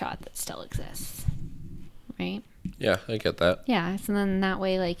snapshot that still exists. Right? Yeah, I get that. Yeah. So then that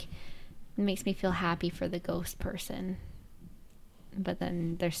way, like, it makes me feel happy for the ghost person. But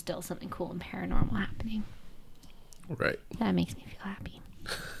then there's still something cool and paranormal happening. Right. That makes me feel happy.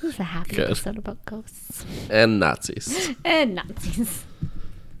 This is a happy Good. episode about ghosts. And Nazis. And Nazis.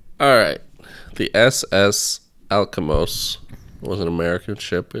 All right. The SS Alkimos was an American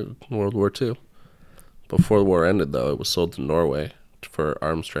ship in World War II. Before the war ended, though, it was sold to Norway for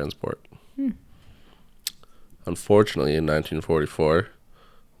arms transport. Unfortunately, in 1944,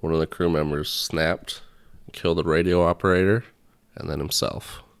 one of the crew members snapped, killed a radio operator, and then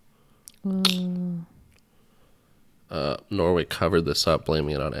himself. Norway covered this up,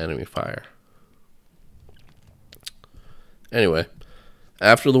 blaming it on enemy fire. Anyway,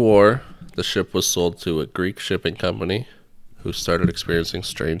 after the war, the ship was sold to a Greek shipping company who started experiencing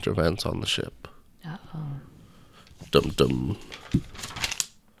strange events on the ship. Uh-oh. Dum-dum.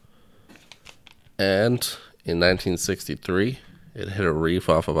 And in 1963, it hit a reef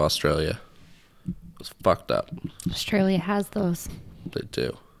off of Australia. It was fucked up. Australia has those. They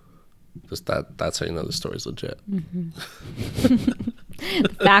do. Just that's how you know the story's legit.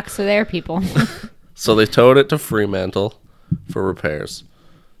 The facts are there, people. So they towed it to Fremantle for repairs.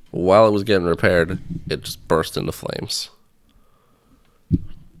 While it was getting repaired, it just burst into flames.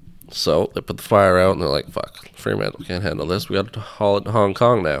 So they put the fire out and they're like, fuck, Fremantle can't handle this. We got to haul it to Hong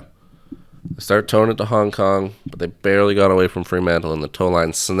Kong now. They start towing it to Hong Kong, but they barely got away from Fremantle and the tow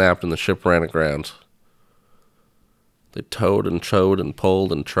line snapped and the ship ran aground. They towed and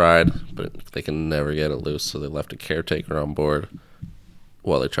pulled and tried, but they can never get it loose, so they left a caretaker on board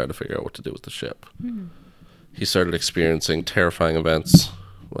while they tried to figure out what to do with the ship. He started experiencing terrifying events.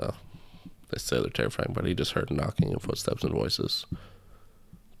 Well, they say they're terrifying, but he just heard knocking and footsteps and voices.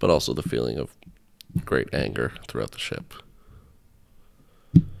 But also the feeling of great anger throughout the ship.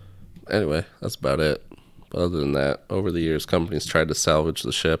 Anyway, that's about it. But other than that, over the years, companies tried to salvage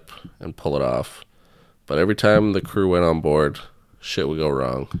the ship and pull it off. But every time the crew went on board, shit would go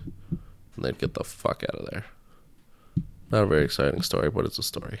wrong, and they'd get the fuck out of there. Not a very exciting story, but it's a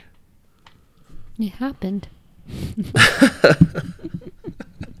story. It happened.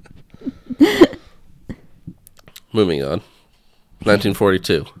 Moving on.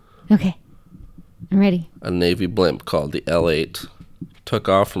 1942. Okay. I'm ready. A Navy blimp called the L-8 took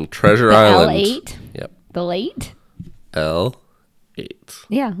off from Treasure The Island. L8? Yep. The late? L8.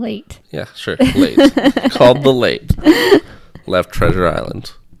 Yeah, late. Yeah, sure. Late. Called the Late. Left Treasure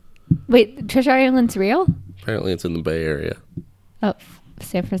Island. Wait, Treasure Island's real? Apparently it's in the Bay Area. Oh,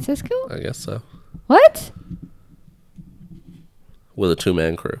 San Francisco? I guess so. What? With a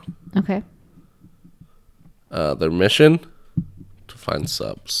 2-man crew. Okay. Their mission? To find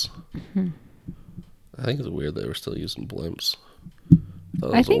subs. I think it's weird they were still using blimps.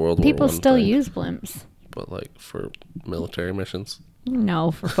 I think people still use blimps. But like for military missions?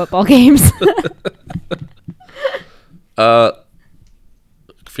 No, for football games. A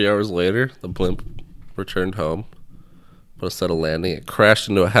few hours later, the blimp returned home. But instead of landing, it crashed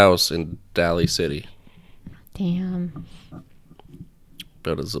into a house in Daly City. Damn.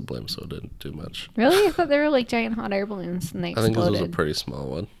 But it's a blimp, so it didn't do much. Really? I thought they were like giant hot air balloons and they exploded. I think this was a pretty small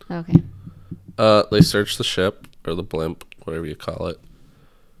one. Okay. They searched the ship, or the blimp, whatever you call it.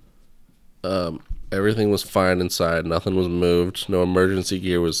 Everything was fine inside. Nothing was moved. No emergency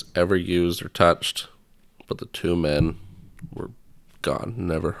gear was ever used or touched. But the 2 men were gone.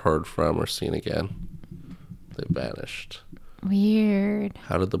 Never heard from or seen again. They vanished. Weird.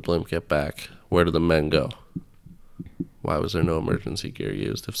 How did the blimp get back? Where did the men go? Why was there no emergency gear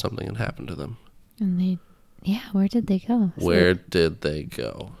used if something had happened to them? And where did they go? Where did they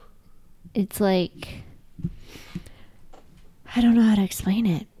go? It's like, I don't know how to explain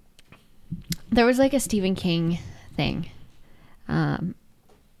it. There was like a Stephen King thing. I'm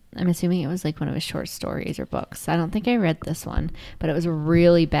assuming it was like one of his short stories or books. I don't think I read this one, but it was a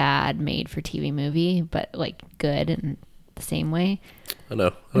really bad made for TV movie, but like good in the same way. I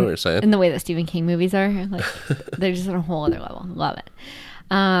know what you're saying. In the way that Stephen King movies are. Like they're just on a whole other level. Love it.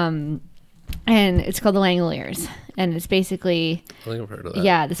 And And it's called the Langoliers. And it's basically... I think I've heard of that.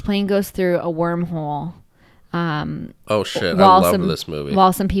 Yeah, this plane goes through a wormhole. Oh, shit. I loved this movie.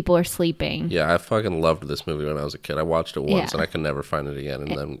 While some people are sleeping. Yeah, I fucking loved this movie when I was a kid. I watched it once, and I could never find it again.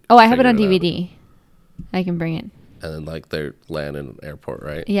 And then I have it on DVD. I can bring it. And then, like, they land in an airport,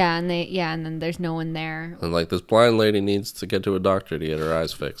 right? Yeah, and then there's no one there. And, like, this blind lady needs to get to a doctor to get her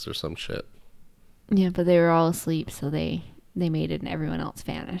eyes fixed or some shit. Yeah, but they were all asleep, so they made it and everyone else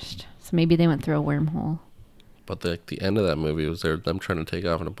vanished. So maybe they went through a wormhole. But the end of that movie was them trying to take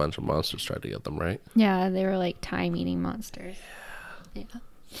off and a bunch of monsters tried to get them, right? Yeah, they were like time-eating monsters. Yeah.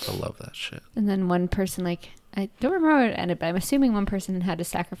 I love that shit. And then one person, like, I don't remember how it ended, but I'm assuming one person had to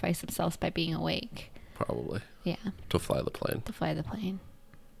sacrifice themselves by being awake. Probably. Yeah. To fly the plane.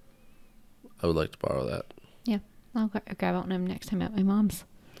 I would like to borrow that. Yeah. I'll grab it next time at my mom's.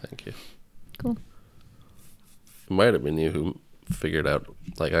 Thank you. Cool. It might have been you who figured out,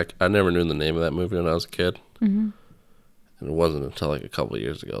 like, I never knew the name of that movie when I was a kid. Mm-hmm. And it wasn't until like a couple of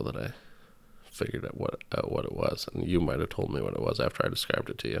years ago that I figured out what it was. And you might have told me what it was after I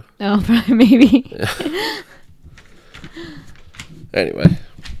described it to you. Oh, probably, maybe. Yeah. Anyway.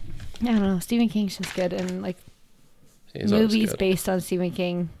 I don't know. Stephen King's just good. And, like, movies based on Stephen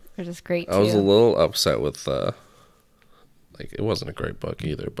King are just great, too. I was a little upset with, like, it wasn't a great book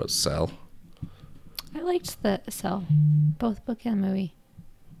either, but Cell. I liked the Cell. Both book and movie.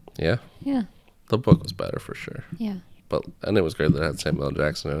 Yeah? Yeah. The book was better for sure. Yeah. And it was great that it had Samuel L.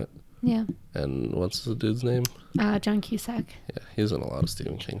 Jackson in it. Yeah. And what's the dude's name? John Cusack. Yeah, he's in a lot of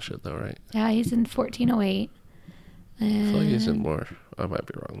Stephen King shit though, right? Yeah, he's in 1408. I feel like he's in more. I might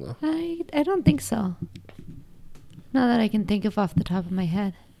be wrong though. I don't think so. Not that I can think of off the top of my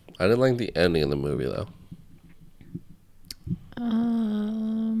head. I didn't like the ending of the movie though. I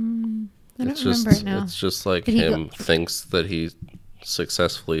don't remember it now. It's just like him thinks that he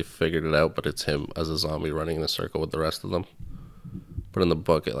successfully figured it out, but it's him as a zombie running in a circle with the rest of them. But in the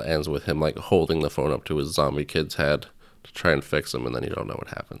book, it ends with him like holding the phone up to his zombie kid's head to try and fix him, and then you don't know what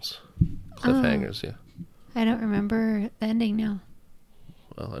happens. Cliffhangers, yeah. I don't remember the ending now.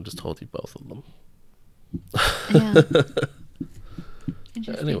 Well, I just told you both of them. Yeah.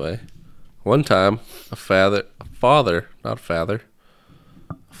 Anyway, one time, a father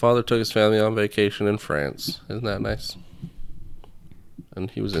took his family on vacation in France. Isn't that nice? And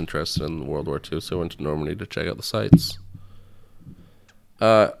he was interested in World War II, so he went to Normandy to check out the sights.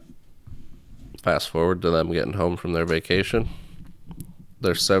 Fast forward to them getting home from their vacation.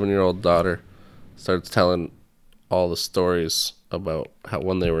 Their 7-year-old daughter starts telling all the stories about how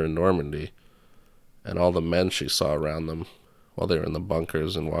when they were in Normandy and all the men she saw around them while they were in the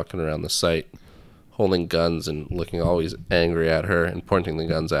bunkers and walking around the site, holding guns and looking always angry at her and pointing the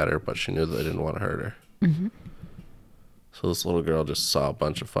guns at her, but she knew that they didn't want to hurt her. Mm-hmm. So this little girl just saw a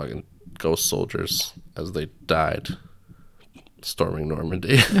bunch of fucking ghost soldiers as they died storming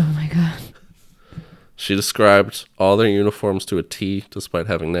Normandy. Oh my god. She described all their uniforms to a T, despite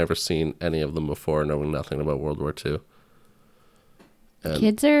having never seen any of them before, knowing nothing about World War II. And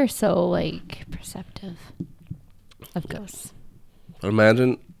kids are so, like, perceptive of ghosts. But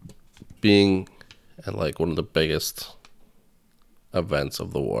imagine being at, like, one of the biggest events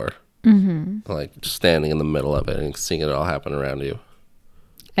of the war. Mm-hmm. Like, just standing in the middle of it and seeing it all happen around you.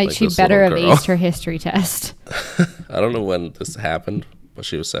 Like she better have aced her history test. I don't know when this happened, but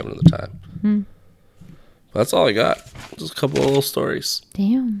she was 7 at the time. Mm. That's all I got. Just a couple of little stories.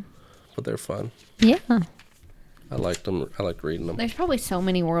 Damn. But they're fun. Yeah. I liked them. I liked reading them. There's probably so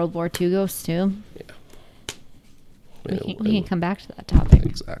many World War II ghosts, too. Yeah. We can come back to that topic.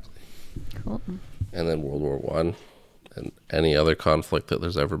 Exactly. Cool. And then World War I and any other conflict that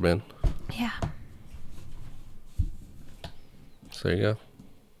there's ever been. Yeah. So there you go.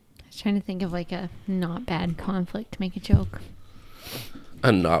 I was trying to think of like a not bad conflict to make a joke.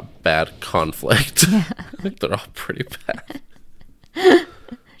 A not bad conflict. Yeah. I think they're all pretty bad.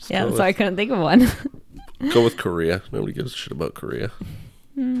 Yeah, that's why I couldn't think of one. Go with Korea. Nobody gives a shit about Korea.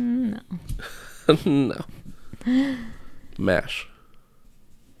 No. No. MASH.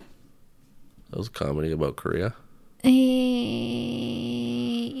 That was a comedy about Korea. Kind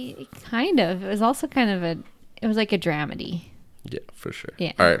of. It was also kind of it was like a dramedy. Yeah, for sure.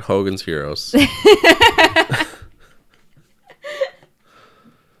 Yeah. All right, Hogan's Heroes.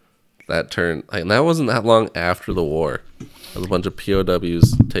 That turned, like, that wasn't that long after the war. There was a bunch of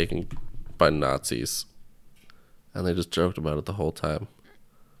POWs taken by Nazis. And they just joked about it the whole time.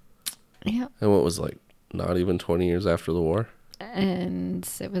 Yeah. And what was, like, not even 20 years after the war? And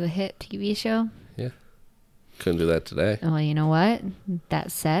it was a hit TV show. Yeah. Couldn't do that today. Well, you know what?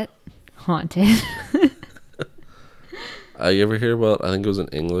 That set, haunted. You ever hear about, I think it was an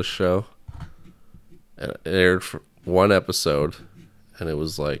English show, And it aired for one episode, and it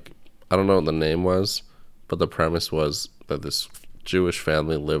was like, I don't know what the name was, but the premise was that this Jewish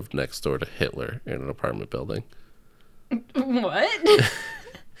family lived next door to Hitler in an apartment building. What?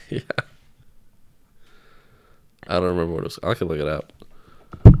 Yeah. I don't remember what it was. I can look it up.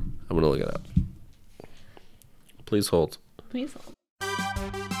 I'm going to look it up. Please hold. Please hold.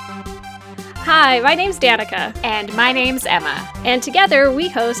 Hi, my name's Danica. And my name's Emma. And together we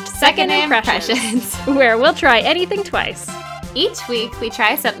host Second Impressions, where we'll try anything twice. Each week, we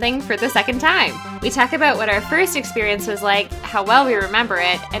try something for the second time. We talk about what our first experience was like, how well we remember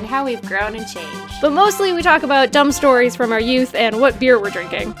it, and how we've grown and changed. But mostly we talk about dumb stories from our youth and what beer we're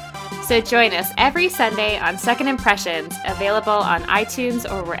drinking. So join us every Sunday on Second Impressions, available on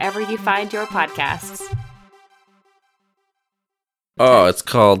iTunes or wherever you find your podcasts. Oh, it's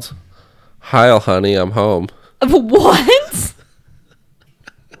called Heil, Honey, I'm Home. What?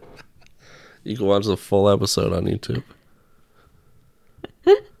 You can watch the full episode on YouTube.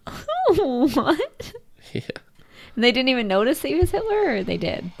 What? Yeah. And they didn't even notice that he was Hitler, or they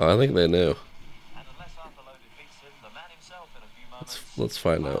did? Oh, I think they knew. Let's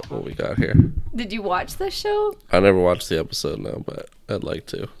find out what we got here. Did you watch this show? I never watched the episode, no, but I'd like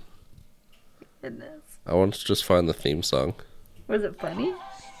to. Goodness. I want to just find the theme song. Was it funny?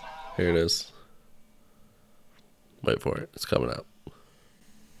 Here it is. Wait for it. It's coming up.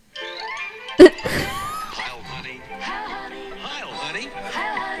 Heil, honey. Heil, honey.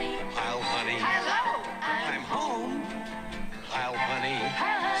 Heil, honey. Hello. I'm home. Heil, honey.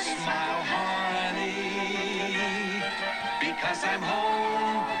 Smile, honey. Because I'm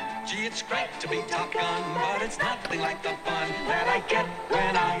home. Gee, it's great to be Top Gun, but it's nothing like the fun that I get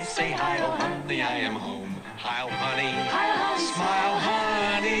when I say Heil, honey, I am home. Heil, honey. Smile,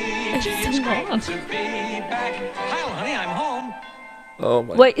 honey. Gee, it's great to be back. Heil, honey, I'm home. Oh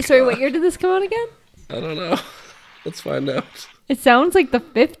my Wait, sorry, God. what year did this come out again? I don't know. Let's find out. It sounds like the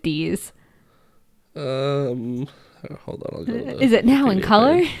 50s. Hold on, I'll go to the Is it now in Wikipedia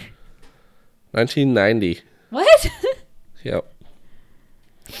color? page. 1990. What? Yep.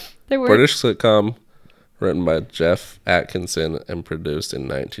 There were British sitcom written by Jeff Atkinson and produced in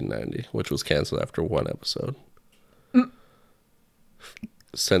 1990, which was canceled after one episode.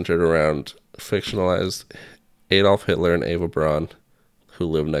 Centered around fictionalized Adolf Hitler and Eva Braun, who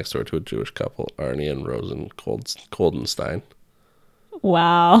lived next door to a Jewish couple, Arnie and Rosen Koldenstein.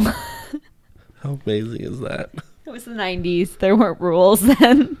 Wow. How amazing is that? It was the 90s. There weren't rules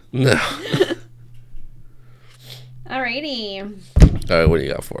then. No. Alrighty. All right, what do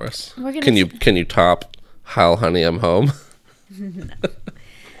you got for us? We're gonna Can you top Heil, Honey, I'm Home?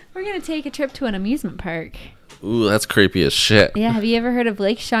 We're going to take a trip to an amusement park. Ooh, that's creepy as shit. Yeah, have you ever heard of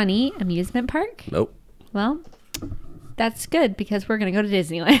Lake Shawnee Amusement Park? Nope. Well, that's good because we're going to go to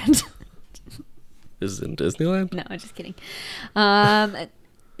Disneyland. Is it in Disneyland? No, I'm just kidding.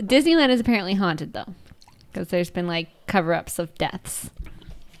 Disneyland is apparently haunted, though, because there's been, like, cover-ups of deaths.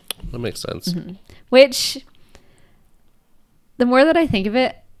 That makes sense. Mm-hmm. Which, the more that I think of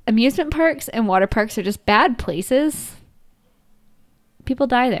it, amusement parks and water parks are just bad places. People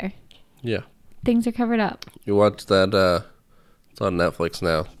die there. Yeah. Things are covered up. You watched that, it's on Netflix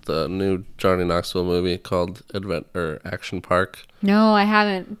now, the new Johnny Knoxville movie called Action Park, No, I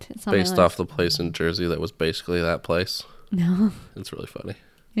haven't. It's on based my off the place in Jersey that was basically that place. list. No. It's really funny.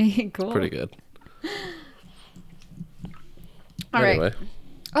 Cool. Pretty good. All right. Anyway,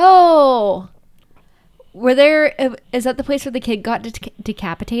 Oh, is that the place where the kid got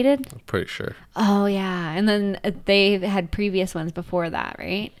decapitated? I'm pretty sure. Oh, yeah. And then they had previous ones before that,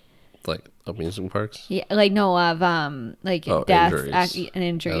 right? Like amusement parks? Yeah, like no, of like Oh, deaths injuries. and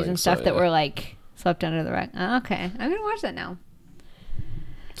injuries think and stuff so, that yeah. were like swept under the rug. Oh, okay, I'm gonna watch that now.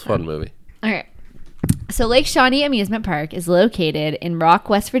 It's a fun movie. All right. So Lake Shawnee Amusement Park is located in Rock,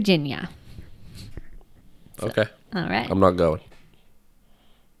 West Virginia. Okay. All right. I'm not going.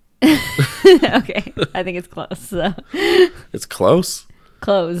 Okay, I think it's close. So It's close?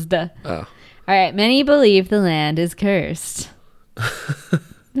 closed. All Oh. right. Many believe the land is cursed.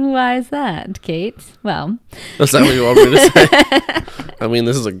 Why is that, Kate? Well, Is that what you want me to say? I mean,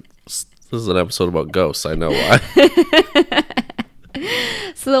 this is an episode about ghosts. I know why.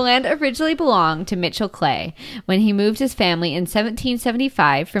 so the land originally belonged to Mitchell Clay when he moved his family in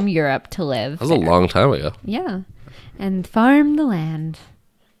 1775 from Europe to live. That was a long time ago. Yeah, and farm the land,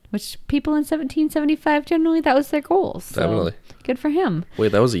 which people in 1775 generally that was their goal. So Definitely. good for him.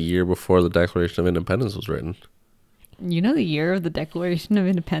 Wait, that was a year before the Declaration of Independence was written. You know the year of the Declaration of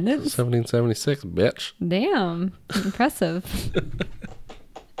Independence? 1776, bitch. Damn, impressive.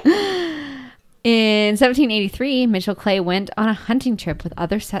 In 1783, Mitchell Clay went on a hunting trip with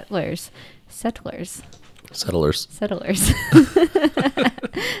other settlers. Settlers.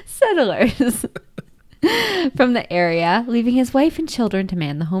 From the area, leaving his wife and children to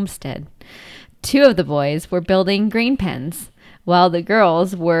man the homestead. 2 of the boys were building grain pens, while the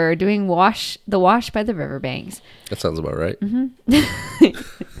girls were doing the wash by the riverbanks. That sounds about right.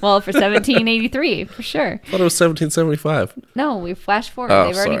 Well, for 1783, for sure. I thought it was 1775. No, we flashed forward. Oh,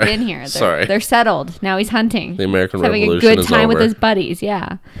 They've already been here. Sorry. They're settled. Now he's hunting. The American He's having Revolution a good is time over. with his buddies.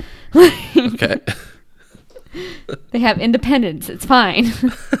 Yeah. Okay. They have independence. It's fine.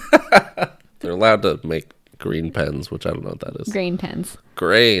 They're allowed to make green pens, which I don't know what that is. Grain pens.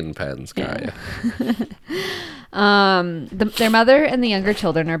 Grain pens, guy. Yeah. Their mother and the younger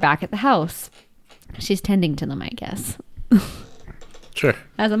children are back at the house. She's tending to them, I guess. Sure.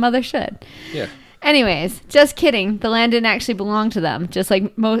 As a mother should. Yeah. Anyways, just kidding. The land didn't actually belong to them, just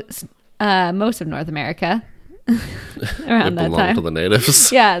like most of North America around that It belonged time. to the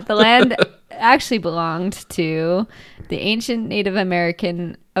natives. Yeah, the land actually belonged to the ancient Native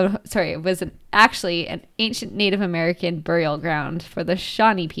American. It was actually an ancient Native American burial ground for the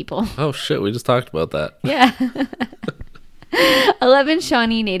Shawnee people. Oh, shit. We just talked about that. Yeah. 11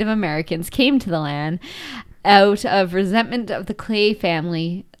 Shawnee Native Americans came to the land out of resentment of the Clay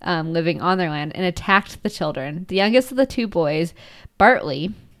family living on their land and attacked the children. The youngest of the 2 boys,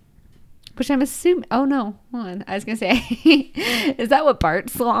 Bartley, which I'm assuming... Oh, no. Hold on. I was going to say, is that what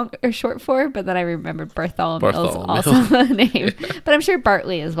Bart's long or short for? But then I remembered Bartholomew is also a name. Yeah. But I'm sure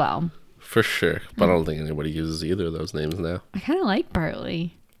Bartley as well. For sure. But I don't think anybody uses either of those names now. I kind of like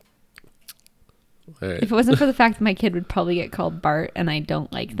Bartley. All right. If it wasn't for the fact that my kid would probably get called Bart and I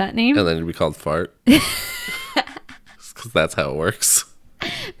don't like that name. And then it'd be called Fart. Because that's how it works.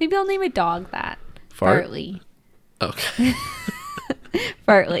 Maybe I'll name a dog that. Fart? Bartley. Okay.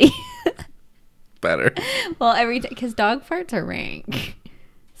 Bartley. Better. Well, because dog farts are rank.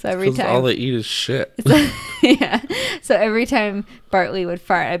 So every Because time. all they eat is shit. Yeah. So every time Bartley would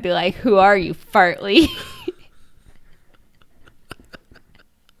fart, I'd be like, "Who are you, Fartley?"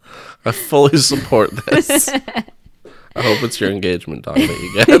 I fully support this. I hope it's your engagement dog that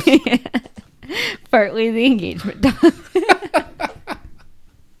you get. Yeah. Fartley the engagement dog.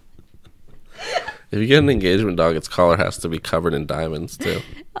 If you get an engagement dog, its collar has to be covered in diamonds too.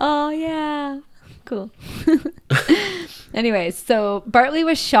 Oh, yeah. Cool. Anyways, so Bartley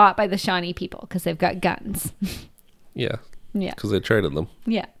was shot by the Shawnee people because they've got guns. Yeah. Yeah. Because they traded them.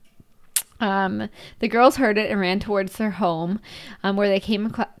 Yeah. The girls heard it and ran towards their home, where they came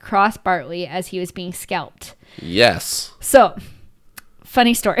across Bartley as he was being scalped. Yes. So,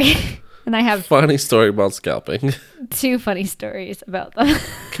 funny story. And I have Funny story about scalping. 2 funny stories about them.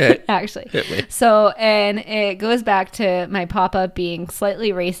 Okay. Actually. Hit me. So, and it goes back to my papa being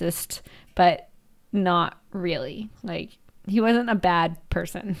slightly racist, but not really. Like, he wasn't a bad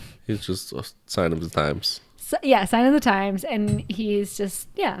person. He's just a sign of the times. So, yeah, sign of the times. And he's just,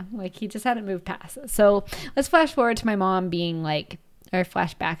 like he just hadn't moved past it. So let's flash forward to my mom being like, or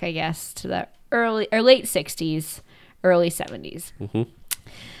flashback, I guess, to the late 60s, early 70s. Mm-hmm.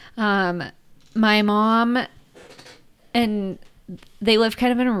 My mom, and they live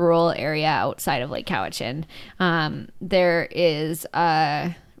kind of in a rural area outside of Lake Cowichan. There is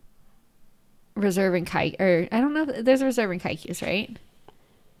a reserve in or I don't know if there's a reserve in Kaikus, right?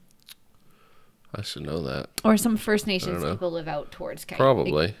 I should know that. Or some First Nations people live out towards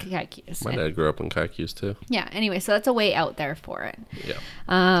Probably. Kaikus. My dad grew up in Kaikus too. Yeah, anyway, so that's a way out there for it. Yeah.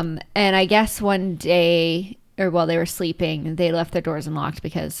 And I guess one day, or while they were sleeping, they left their doors unlocked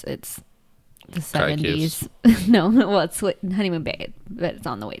because it's the 70s. No, well, it's Honeymoon Bay, but it's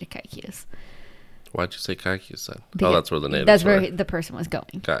on the way to Kaikus. Why'd you say Kaikus then? Because that's where the natives That's were. where the person was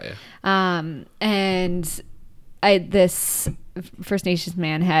going. Got ya. And this First Nations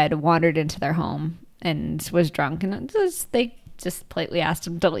man had wandered into their home and was drunk, and they just politely asked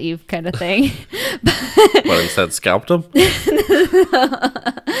him to leave, kind of thing. But instead scalped him?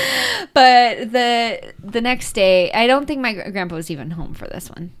 But the next day, I don't think my grandpa was even home for this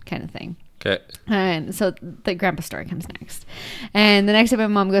one, kind of thing. Okay. And so the grandpa story comes next. And the next day my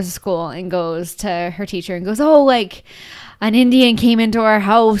mom goes to school and goes to her teacher and goes, "Oh, like an Indian came into our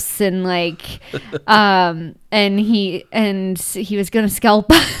house and like and he was gonna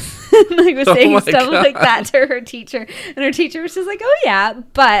scalp us." Like was saying stuff like that to her teacher. And her teacher was just like, "Oh yeah,"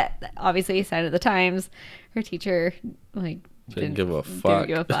 but obviously sign of the times, her teacher like Didn't give a fuck. Didn't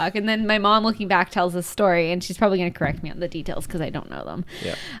give a fuck. And then my mom, looking back, tells this story, and she's probably going to correct me on the details because I don't know them.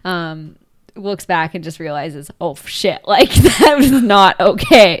 Yeah. Looks back and just realizes, oh shit, like that was not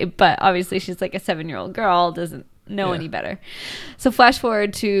okay. But obviously she's like a 7-year-old girl, doesn't know any better. So flash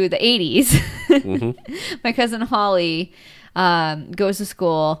forward to the 80s. Mm-hmm. My cousin Holly goes to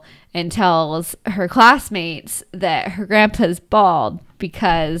school and tells her classmates that her grandpa's bald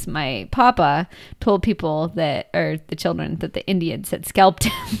because my papa told people that, or the children, that the Indians had scalped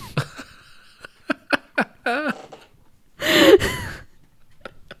him.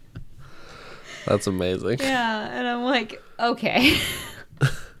 That's amazing. Yeah, and I'm like, okay.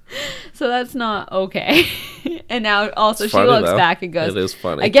 So that's not okay. And now also It's she funny, looks though. back and goes, It is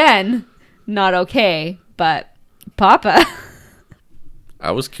funny. again, not okay, but Papa.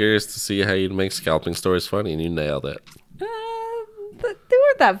 I was curious to see how you'd make scalping stories funny, and you nailed it. But they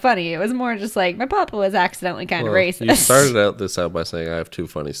weren't that funny. It was more just like my papa was accidentally kind of racist. You started out by saying I have 2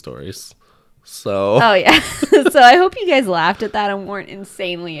 funny stories. So Oh yeah. So I hope you guys laughed at that and weren't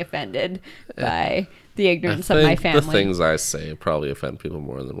insanely offended by the ignorance of my family. The things I say probably offend people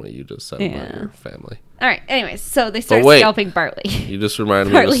more than what you just said about your family. All right. Anyways, so they start scalping Bartley. You just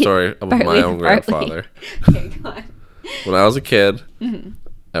reminded me of a story of my own grandfather. Okay, go on. When I was a kid,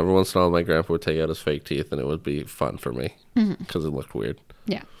 every once in a while my grandpa would take out his fake teeth, and it would be fun for me because it looked weird.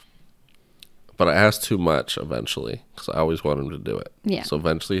 Yeah. But I asked too much eventually because I always wanted him to do it. Yeah. So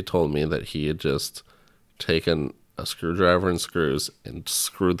eventually he told me that he had just taken a screwdriver and screws and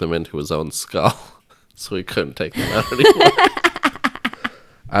screwed them into his own skull so he couldn't take them out anymore.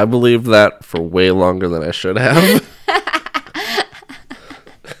 I believed that for way longer than I should have.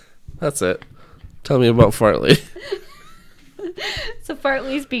 That's it. Tell me about Fartley. So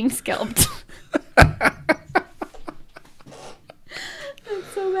Fartley's being scalped. That's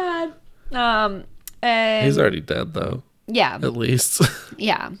so bad. And He's already dead, though. yeah. At least.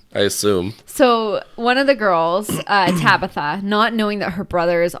 Yeah. I assume. So one of the girls, Tabitha, not knowing that her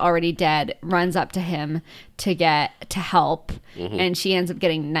brother is already dead, runs up to him to help, and she ends up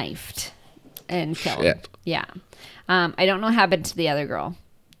getting knifed and killed. Shit. Yeah. I don't know what happened to the other girl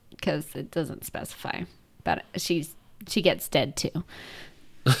because it doesn't specify, but she gets dead too.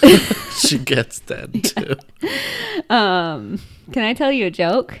 She gets dead, too. Can I tell you a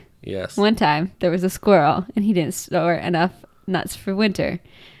joke? Yes. One time there was a squirrel and he didn't store enough nuts for winter.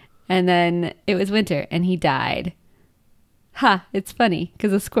 And then it was winter and he died. Ha, it's funny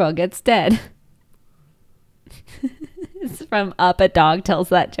because a squirrel gets dead. It's from Up, a Dog Tells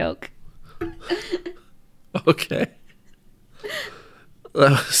That Joke. Okay.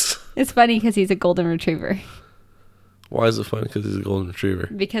 It's funny because he's a golden retriever. Why is it funny? Because he's a golden retriever.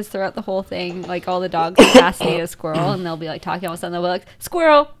 Because throughout the whole thing, like all the dogs fascinate a squirrel and they'll be like talking, all of a sudden they'll be like,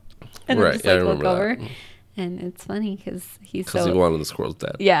 squirrel! And they'll just I like look remember over. that. And it's funny because he's Because he wanted the squirrel's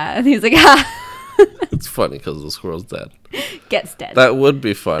dead. Yeah, and he's like, ha! It's funny because the squirrel's dead. Gets dead. That would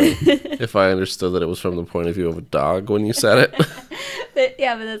be funny if I understood that it was from the point of view of a dog when you said it. But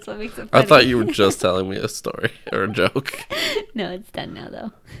that's what makes it funny. I thought you were just telling me a story or a joke. No, it's done now,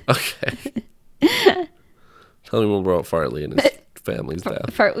 though. Okay. Tell me more about Fartley and his family's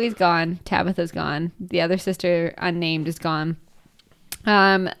death. Fartley's gone. Tabitha's gone. The other sister, unnamed, is gone.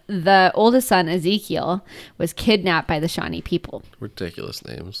 The oldest son, Ezekiel, was kidnapped by the Shawnee people. Ridiculous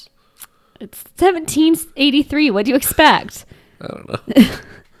names. It's 1783. What do you expect? I don't know.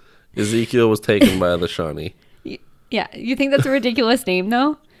 Ezekiel was taken by the Shawnee. Yeah, you think that's a ridiculous name,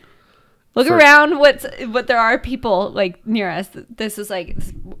 though? Look around what there are people like near us. This is like,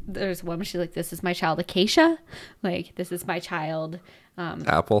 there's one, she's like, this is my child Acacia. Like, this is my child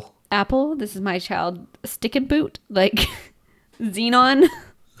Apple. This is my child Stick and Boot. Like, Xenon.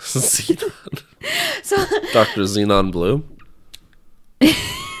 Xenon. So Dr. Xenon Blue.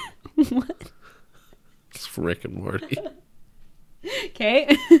 What? It's Rick and Morty.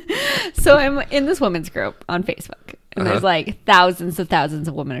 Okay. So I'm in this women's group on Facebook. And there's like thousands of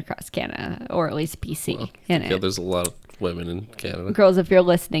women across Canada, or at least BC in Yeah, it. there's a lot of women in Canada. Girls, if you're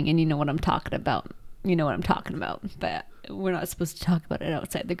listening and you know what I'm talking about, you know what I'm talking about. But we're not supposed to talk about it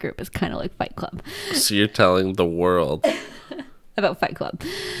outside the group. It's kind of like Fight Club. So you're telling the world. About Fight Club.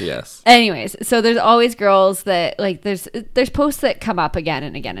 Yes. Anyways, so there's always girls that like there's posts that come up again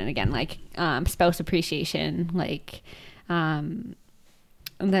and again and again, like spouse appreciation, like and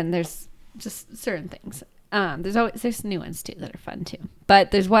then there's just certain things. There's new ones too that are fun too.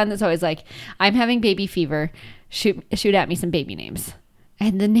 But there's one that's always like, I'm having baby fever. Shoot at me some baby names.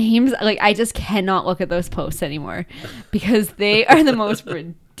 And the names, like, I just cannot look at those posts anymore because they are the most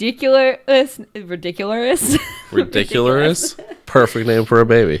ridiculous Perfect name for a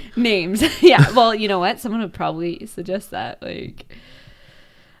baby. names. Yeah. Well, you know what? Someone would probably suggest that. Like,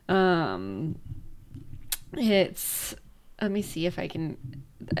 it's, let me see if I can,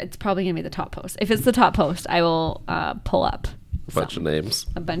 it's probably going to be the top post. If it's the top post, I will pull up Bunch of names.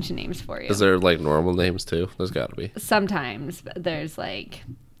 A bunch of names for you. Is there like normal names too? There's got to be. Sometimes there's like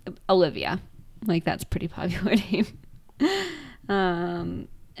Olivia. Like that's a pretty popular name. And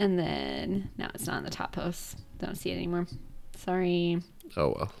then no, it's not on the top post. Don't see it anymore. Sorry.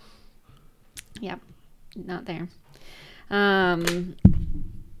 Oh well. Yep. Not there.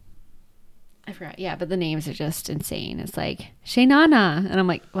 I forgot. Yeah, but the names are just insane. It's like Shaynana, and I'm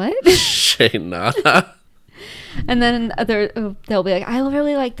like, what? Shaynana. And then they'll be like, I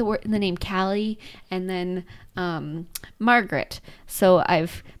really like the name Callie, and then Margaret. So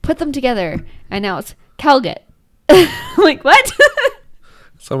I've put them together, and now it's Calget. I'm like, what?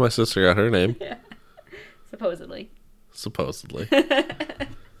 That's how my sister got her name. Yeah. Supposedly.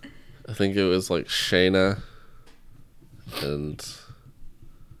 I think it was like Shayna, and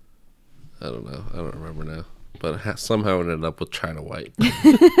I don't know. I don't remember now. But it somehow ended up with China White.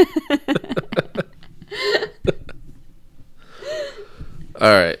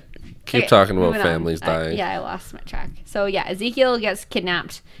 All right. Keep talking about families dying. I lost my track. So, yeah, Ezekiel gets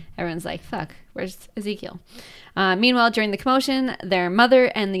kidnapped. Everyone's like, fuck, where's Ezekiel? Meanwhile, during the commotion, their mother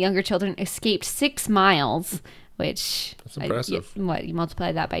and the younger children escaped 6 miles, which... That's impressive. You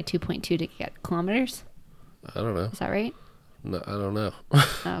multiply that by 2.2 to get kilometers? I don't know. Is that right? No, I don't know.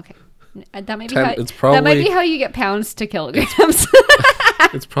 Oh, okay. That might be that might be how you get pounds to kilograms.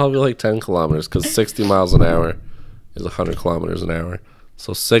 It's probably like 10 kilometers because 60 miles an hour is 100 kilometers an hour.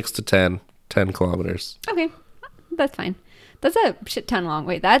 So 6 to 10 kilometers. Okay, that's fine. That's a shit ton long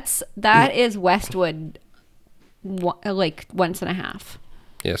way. That is Westwood, like once and a half.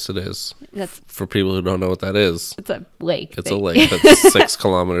 Yes, it is. That's for people who don't know what that is. It's a lake. It's a lake that's 6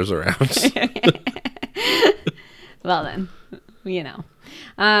 kilometers around. Well then, you know.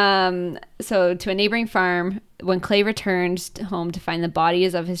 So to a neighboring farm, when Clay returned home to find the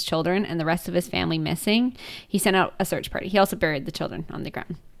bodies of his children and the rest of his family missing, he sent out a search party. He also buried the children on the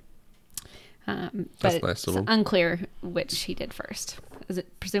ground. But nice of him. It's unclear which he did first.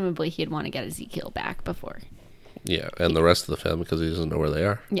 Presumably he'd want to get Ezekiel back before. Yeah, and the rest of the family because he doesn't know where they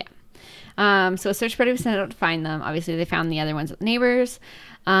are. Yeah. So a search party was sent out to find them. Obviously, they found the other ones with the neighbors.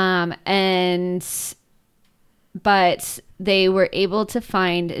 But they were able to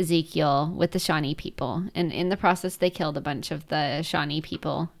find Ezekiel with the Shawnee people. And in the process, they killed a bunch of the Shawnee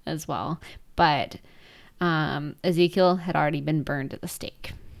people as well. But Ezekiel had already been burned at the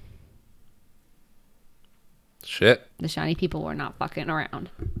stake. Shit. The Shawnee people were not fucking around.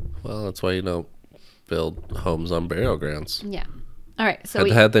 Well, that's why you don't build homes on burial grounds. Yeah. All right. So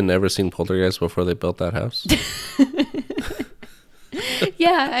had they never seen poltergeists before they built that house?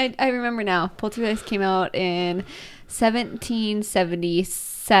 Yeah, I remember now. Poltergeist came out in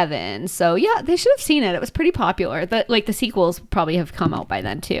 1777. So yeah, they should have seen it. It was pretty popular. The sequels probably have come out by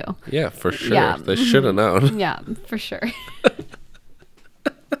then too. Yeah, for sure. Yeah. They should have known. Yeah, for sure.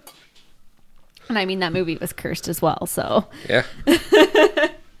 And I mean, that movie was cursed as well, so. Yeah. They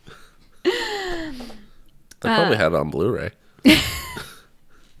probably had it on Blu-ray.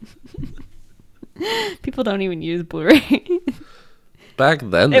 People don't even use Blu-ray. Back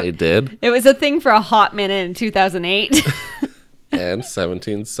then they did. It was a thing for a hot minute in 2008. And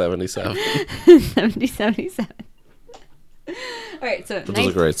 1777. 1777. All right, so. Which is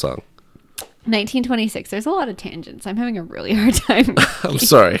a great song. 1926. There's a lot of tangents. I'm having a really hard time. I'm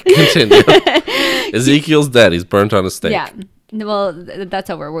sorry. Continue. Ezekiel's dead. He's burnt on a stake. Yeah. Well,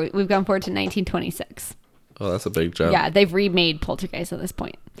 that's over. We've gone forward to 1926. Oh, that's a big jump. Yeah, they've remade Poltergeist at this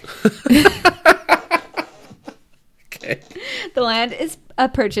point. Okay. The land is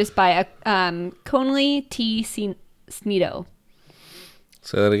purchased by a Conley T. Sneedo.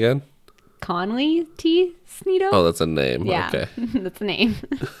 Say that again? Conley T. Sneedo? Oh, that's a name. Yeah, Okay. that's a name.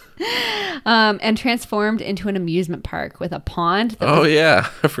 And transformed into an amusement park with a pond. Yeah.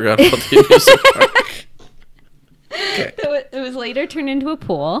 I forgot about the amusement park. Okay. It was later turned into a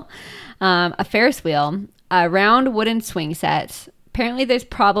pool, a Ferris wheel, a round wooden swing set. Apparently, there's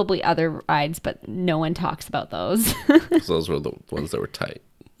probably other rides, but no one talks about those. Those were the ones that were tight.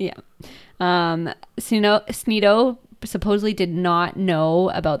 Yeah. Sneedo supposedly did not know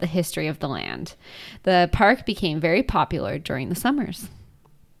about the history of the land. The park became very popular during the summers.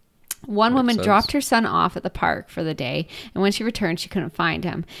 One woman dropped her son off at the park for the day, and when she returned, she couldn't find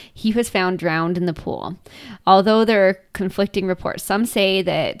him. He was found drowned in the pool. Although there are conflicting reports, some say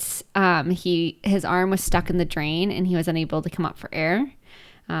that his arm was stuck in the drain and he was unable to come up for air,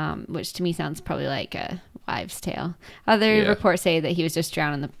 which to me sounds probably like a wives' tale. Other reports say that he was just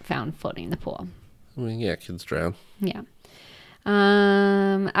drowned and found floating in the pool. I mean, yeah, kids drown. Yeah.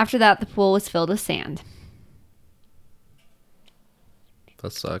 After that, the pool was filled with sand.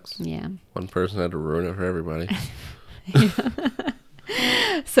 That sucks. Yeah. One person had to ruin it for everybody.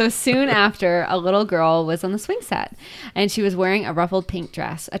 So soon after, a little girl was on the swing set, and she was wearing a ruffled pink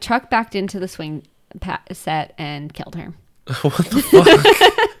dress. A truck backed into the swing set and killed her. What the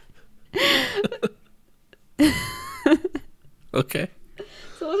fuck? Okay.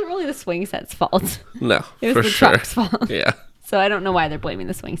 So it wasn't really the swing set's fault. No, It was for the sure. truck's fault. Yeah, So I don't know why they're blaming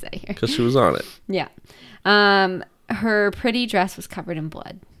the swing set here. because she was on it. Yeah. Her pretty dress was covered in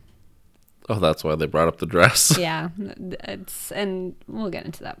blood. Oh, that's why they brought up the dress. Yeah. And we'll get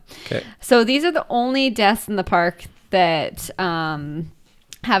into that. Okay. So these are the only deaths in the park that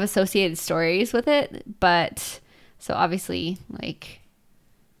have associated stories with it. But so obviously, like,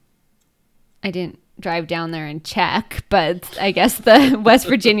 I didn't drive down there and check, but I guess the West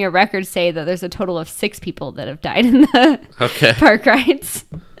Virginia records say that there's a total of 6 people that have died in the park rides.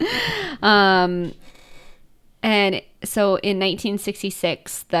 And so in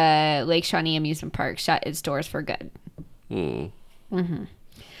 1966, the Lake Shawnee Amusement Park shut its doors for good.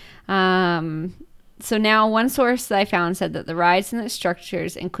 So now one source that I found said that the rides and the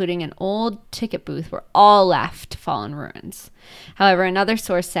structures, including an old ticket booth, were all left to fall in ruins. However, another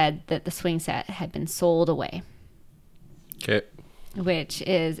source said that the swing set had been sold away. Okay. Which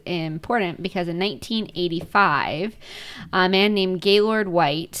is important because in 1985, a man named Gaylord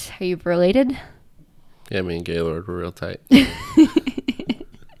White, are you related? Yeah, me and Gaylord were real tight.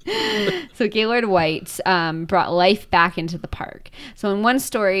 So Gaylord White brought life back into the park. So in one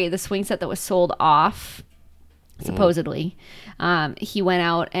story, the swing set that was sold off, supposedly, he went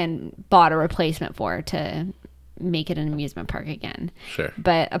out and bought a replacement for to make it an amusement park again. Sure.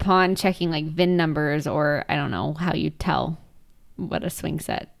 But upon checking like VIN numbers, or I don't know how you tell what a swing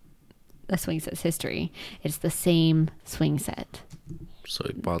set's history, it's the same swing set. So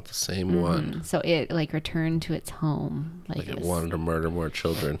he bought the same one. So it like returned to its home. Like it wanted to murder more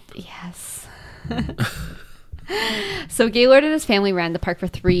children. Yes. So Gaylord and his family ran the park for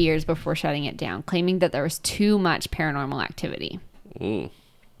 3 years before shutting it down, claiming that there was too much paranormal activity. We'll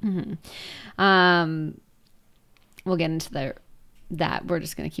get into that. We're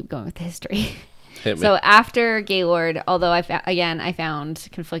just going to keep going with the history. Hit me. So after Gaylord, although I found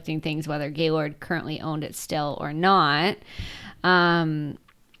conflicting things whether Gaylord currently owned it still or not, because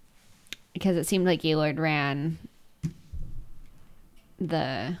it seemed like Gaylord ran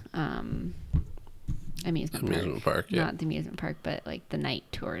the amusement park. Yeah. Not the amusement park, but like the night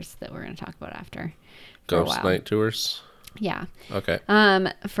tours that we're going to talk about after. Ghost night tours? Yeah. Okay.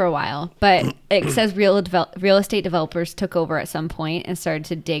 For a while, but it says real estate developers took over at some point and started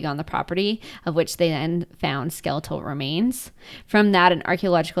to dig on the property, of which they then found skeletal remains. From that, an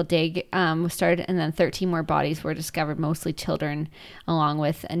archaeological dig was started, and then 13 more bodies were discovered, mostly children, along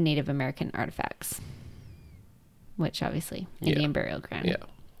with Native American artifacts, which obviously Indian burial ground. Yeah,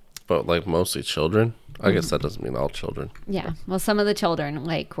 but like mostly children. I guess that doesn't mean all children. Yeah. Well, some of the children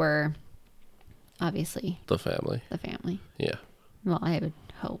were obviously the family. Yeah. Well, I would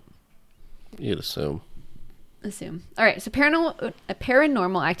hope. You'd assume. All right. So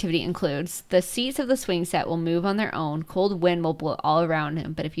paranormal activity includes the seats of the swing set will move on their own. Cold wind will blow all around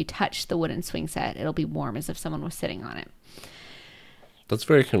him. But if you touch the wooden swing set, it'll be warm as if someone was sitting on it. That's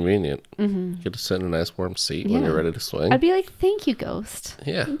very convenient. You get to sit in a nice warm seat when you're ready to swing. I'd be like, thank you, ghost.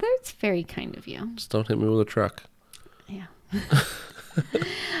 Yeah. That's very kind of you. Just don't hit me with a truck. Yeah.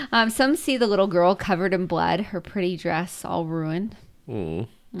 Some see the little girl covered in blood, her pretty dress all ruined.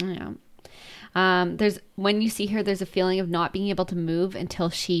 Yeah. When you see her, there's a feeling of not being able to move until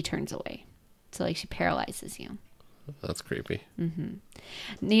she turns away. So like she paralyzes you. That's creepy.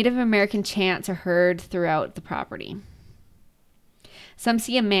 Native American chants are heard throughout the property. Some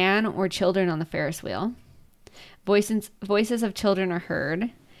see a man or children on the Ferris wheel. Voices of children are heard.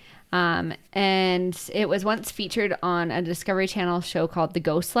 And it was once featured on a Discovery Channel show called The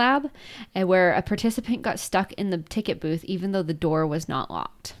Ghost Lab, where a participant got stuck in the ticket booth even though the door was not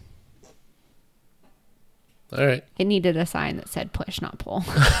locked. All right. It needed a sign that said push, not pull.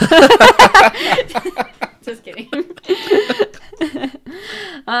 Just kidding.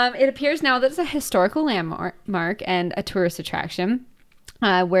 It appears now that it's a historical landmark and a tourist attraction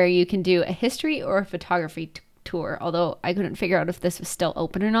where you can do a history or a photography tour, although I couldn't figure out if this was still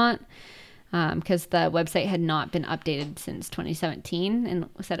open or not because the website had not been updated since 2017 and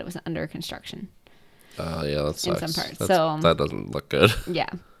said it was under construction. Yeah, that sucks. In some parts. That doesn't look good.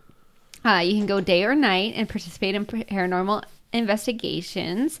 Yeah. You can go day or night and participate in paranormal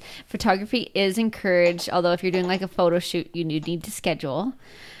investigations. Photography is encouraged, although if you're doing like a photo shoot, you do need to schedule.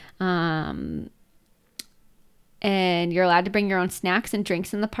 And you're allowed to bring your own snacks and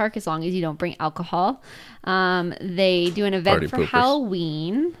drinks in the park as long as you don't bring alcohol. They do an event Party for poopers.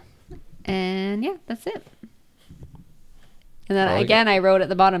 Halloween. And yeah, that's it. And then like again, I wrote at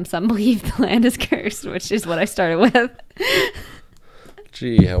the bottom, some believe the land is cursed, which is what I started with.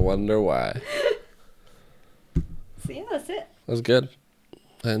 Gee, I wonder why. So yeah, that's it. That was good.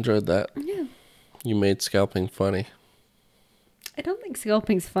 I enjoyed that. Yeah. You made scalping funny. I don't think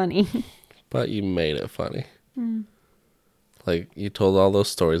scalping's funny. But you made it funny. Like, you told all those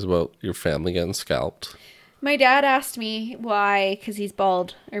stories about your family getting scalped. My dad asked me why, because he's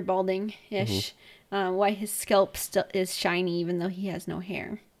bald, or balding-ish, why his scalp still is shiny even though he has no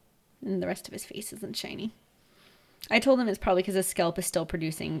hair. And the rest of his face isn't shiny. I told him it's probably because his scalp is still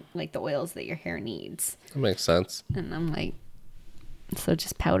producing, like, the oils that your hair needs. That makes sense. And I'm like, so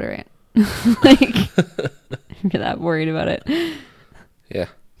just powder it. Like, I'm that worried about it. Yeah.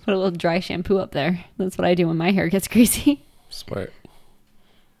 Put a little dry shampoo up there. That's what I do when my hair gets greasy. Smart.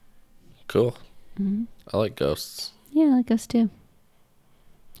 Cool. I like ghosts. Yeah, I like ghosts too.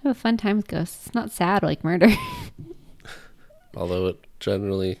 I have a fun time with ghosts. It's not sad like murder. Although it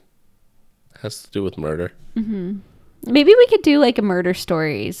generally has to do with murder. Maybe we could do like a murder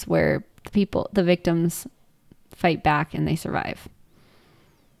stories where the victims fight back and they survive.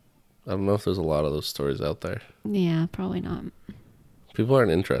 I don't know if there's a lot of those stories out there. Yeah, probably not. People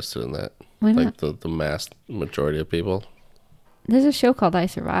aren't interested in that. Why Like not? the mass majority of people. There's a show called I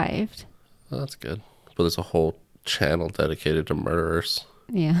Survived. Oh, that's good. But there's a whole channel dedicated to murderers.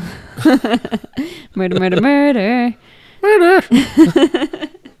 Yeah. Murder, murder, murder. Murder!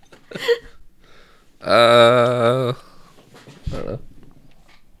 I don't know.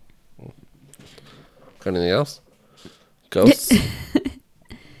 Anything else? Ghosts?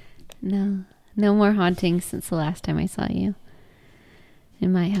 No. No more hauntings since the last time I saw you.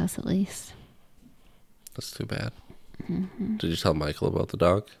 In my house, at least. That's too bad. Did you tell Michael about the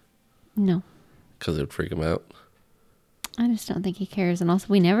dog? No. Because it would freak him out. I just don't think he cares. And also,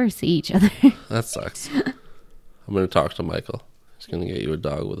 we never see each other. That sucks. I'm going to talk to Michael. He's going to get you a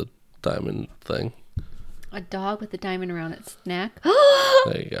dog with a diamond thing. A dog with a diamond around its neck.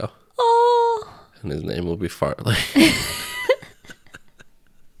 There you go. Oh. And his name will be Farley.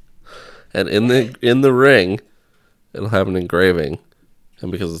 And in the ring, it'll have an engraving.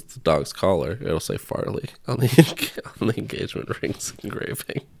 And because it's the dog's collar, it'll say Farley on the engagement ring's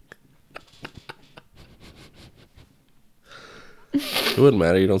engraving. It wouldn't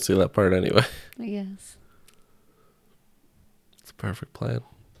matter. You don't see that part anyway. I guess. It's a perfect plan.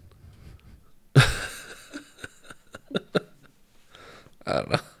 I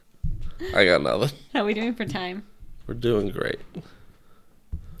don't know. I got nothing. How are we doing for time? We're doing great.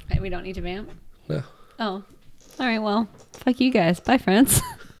 We don't need to vamp? No. Oh. All right, well, fuck you guys. Bye, friends.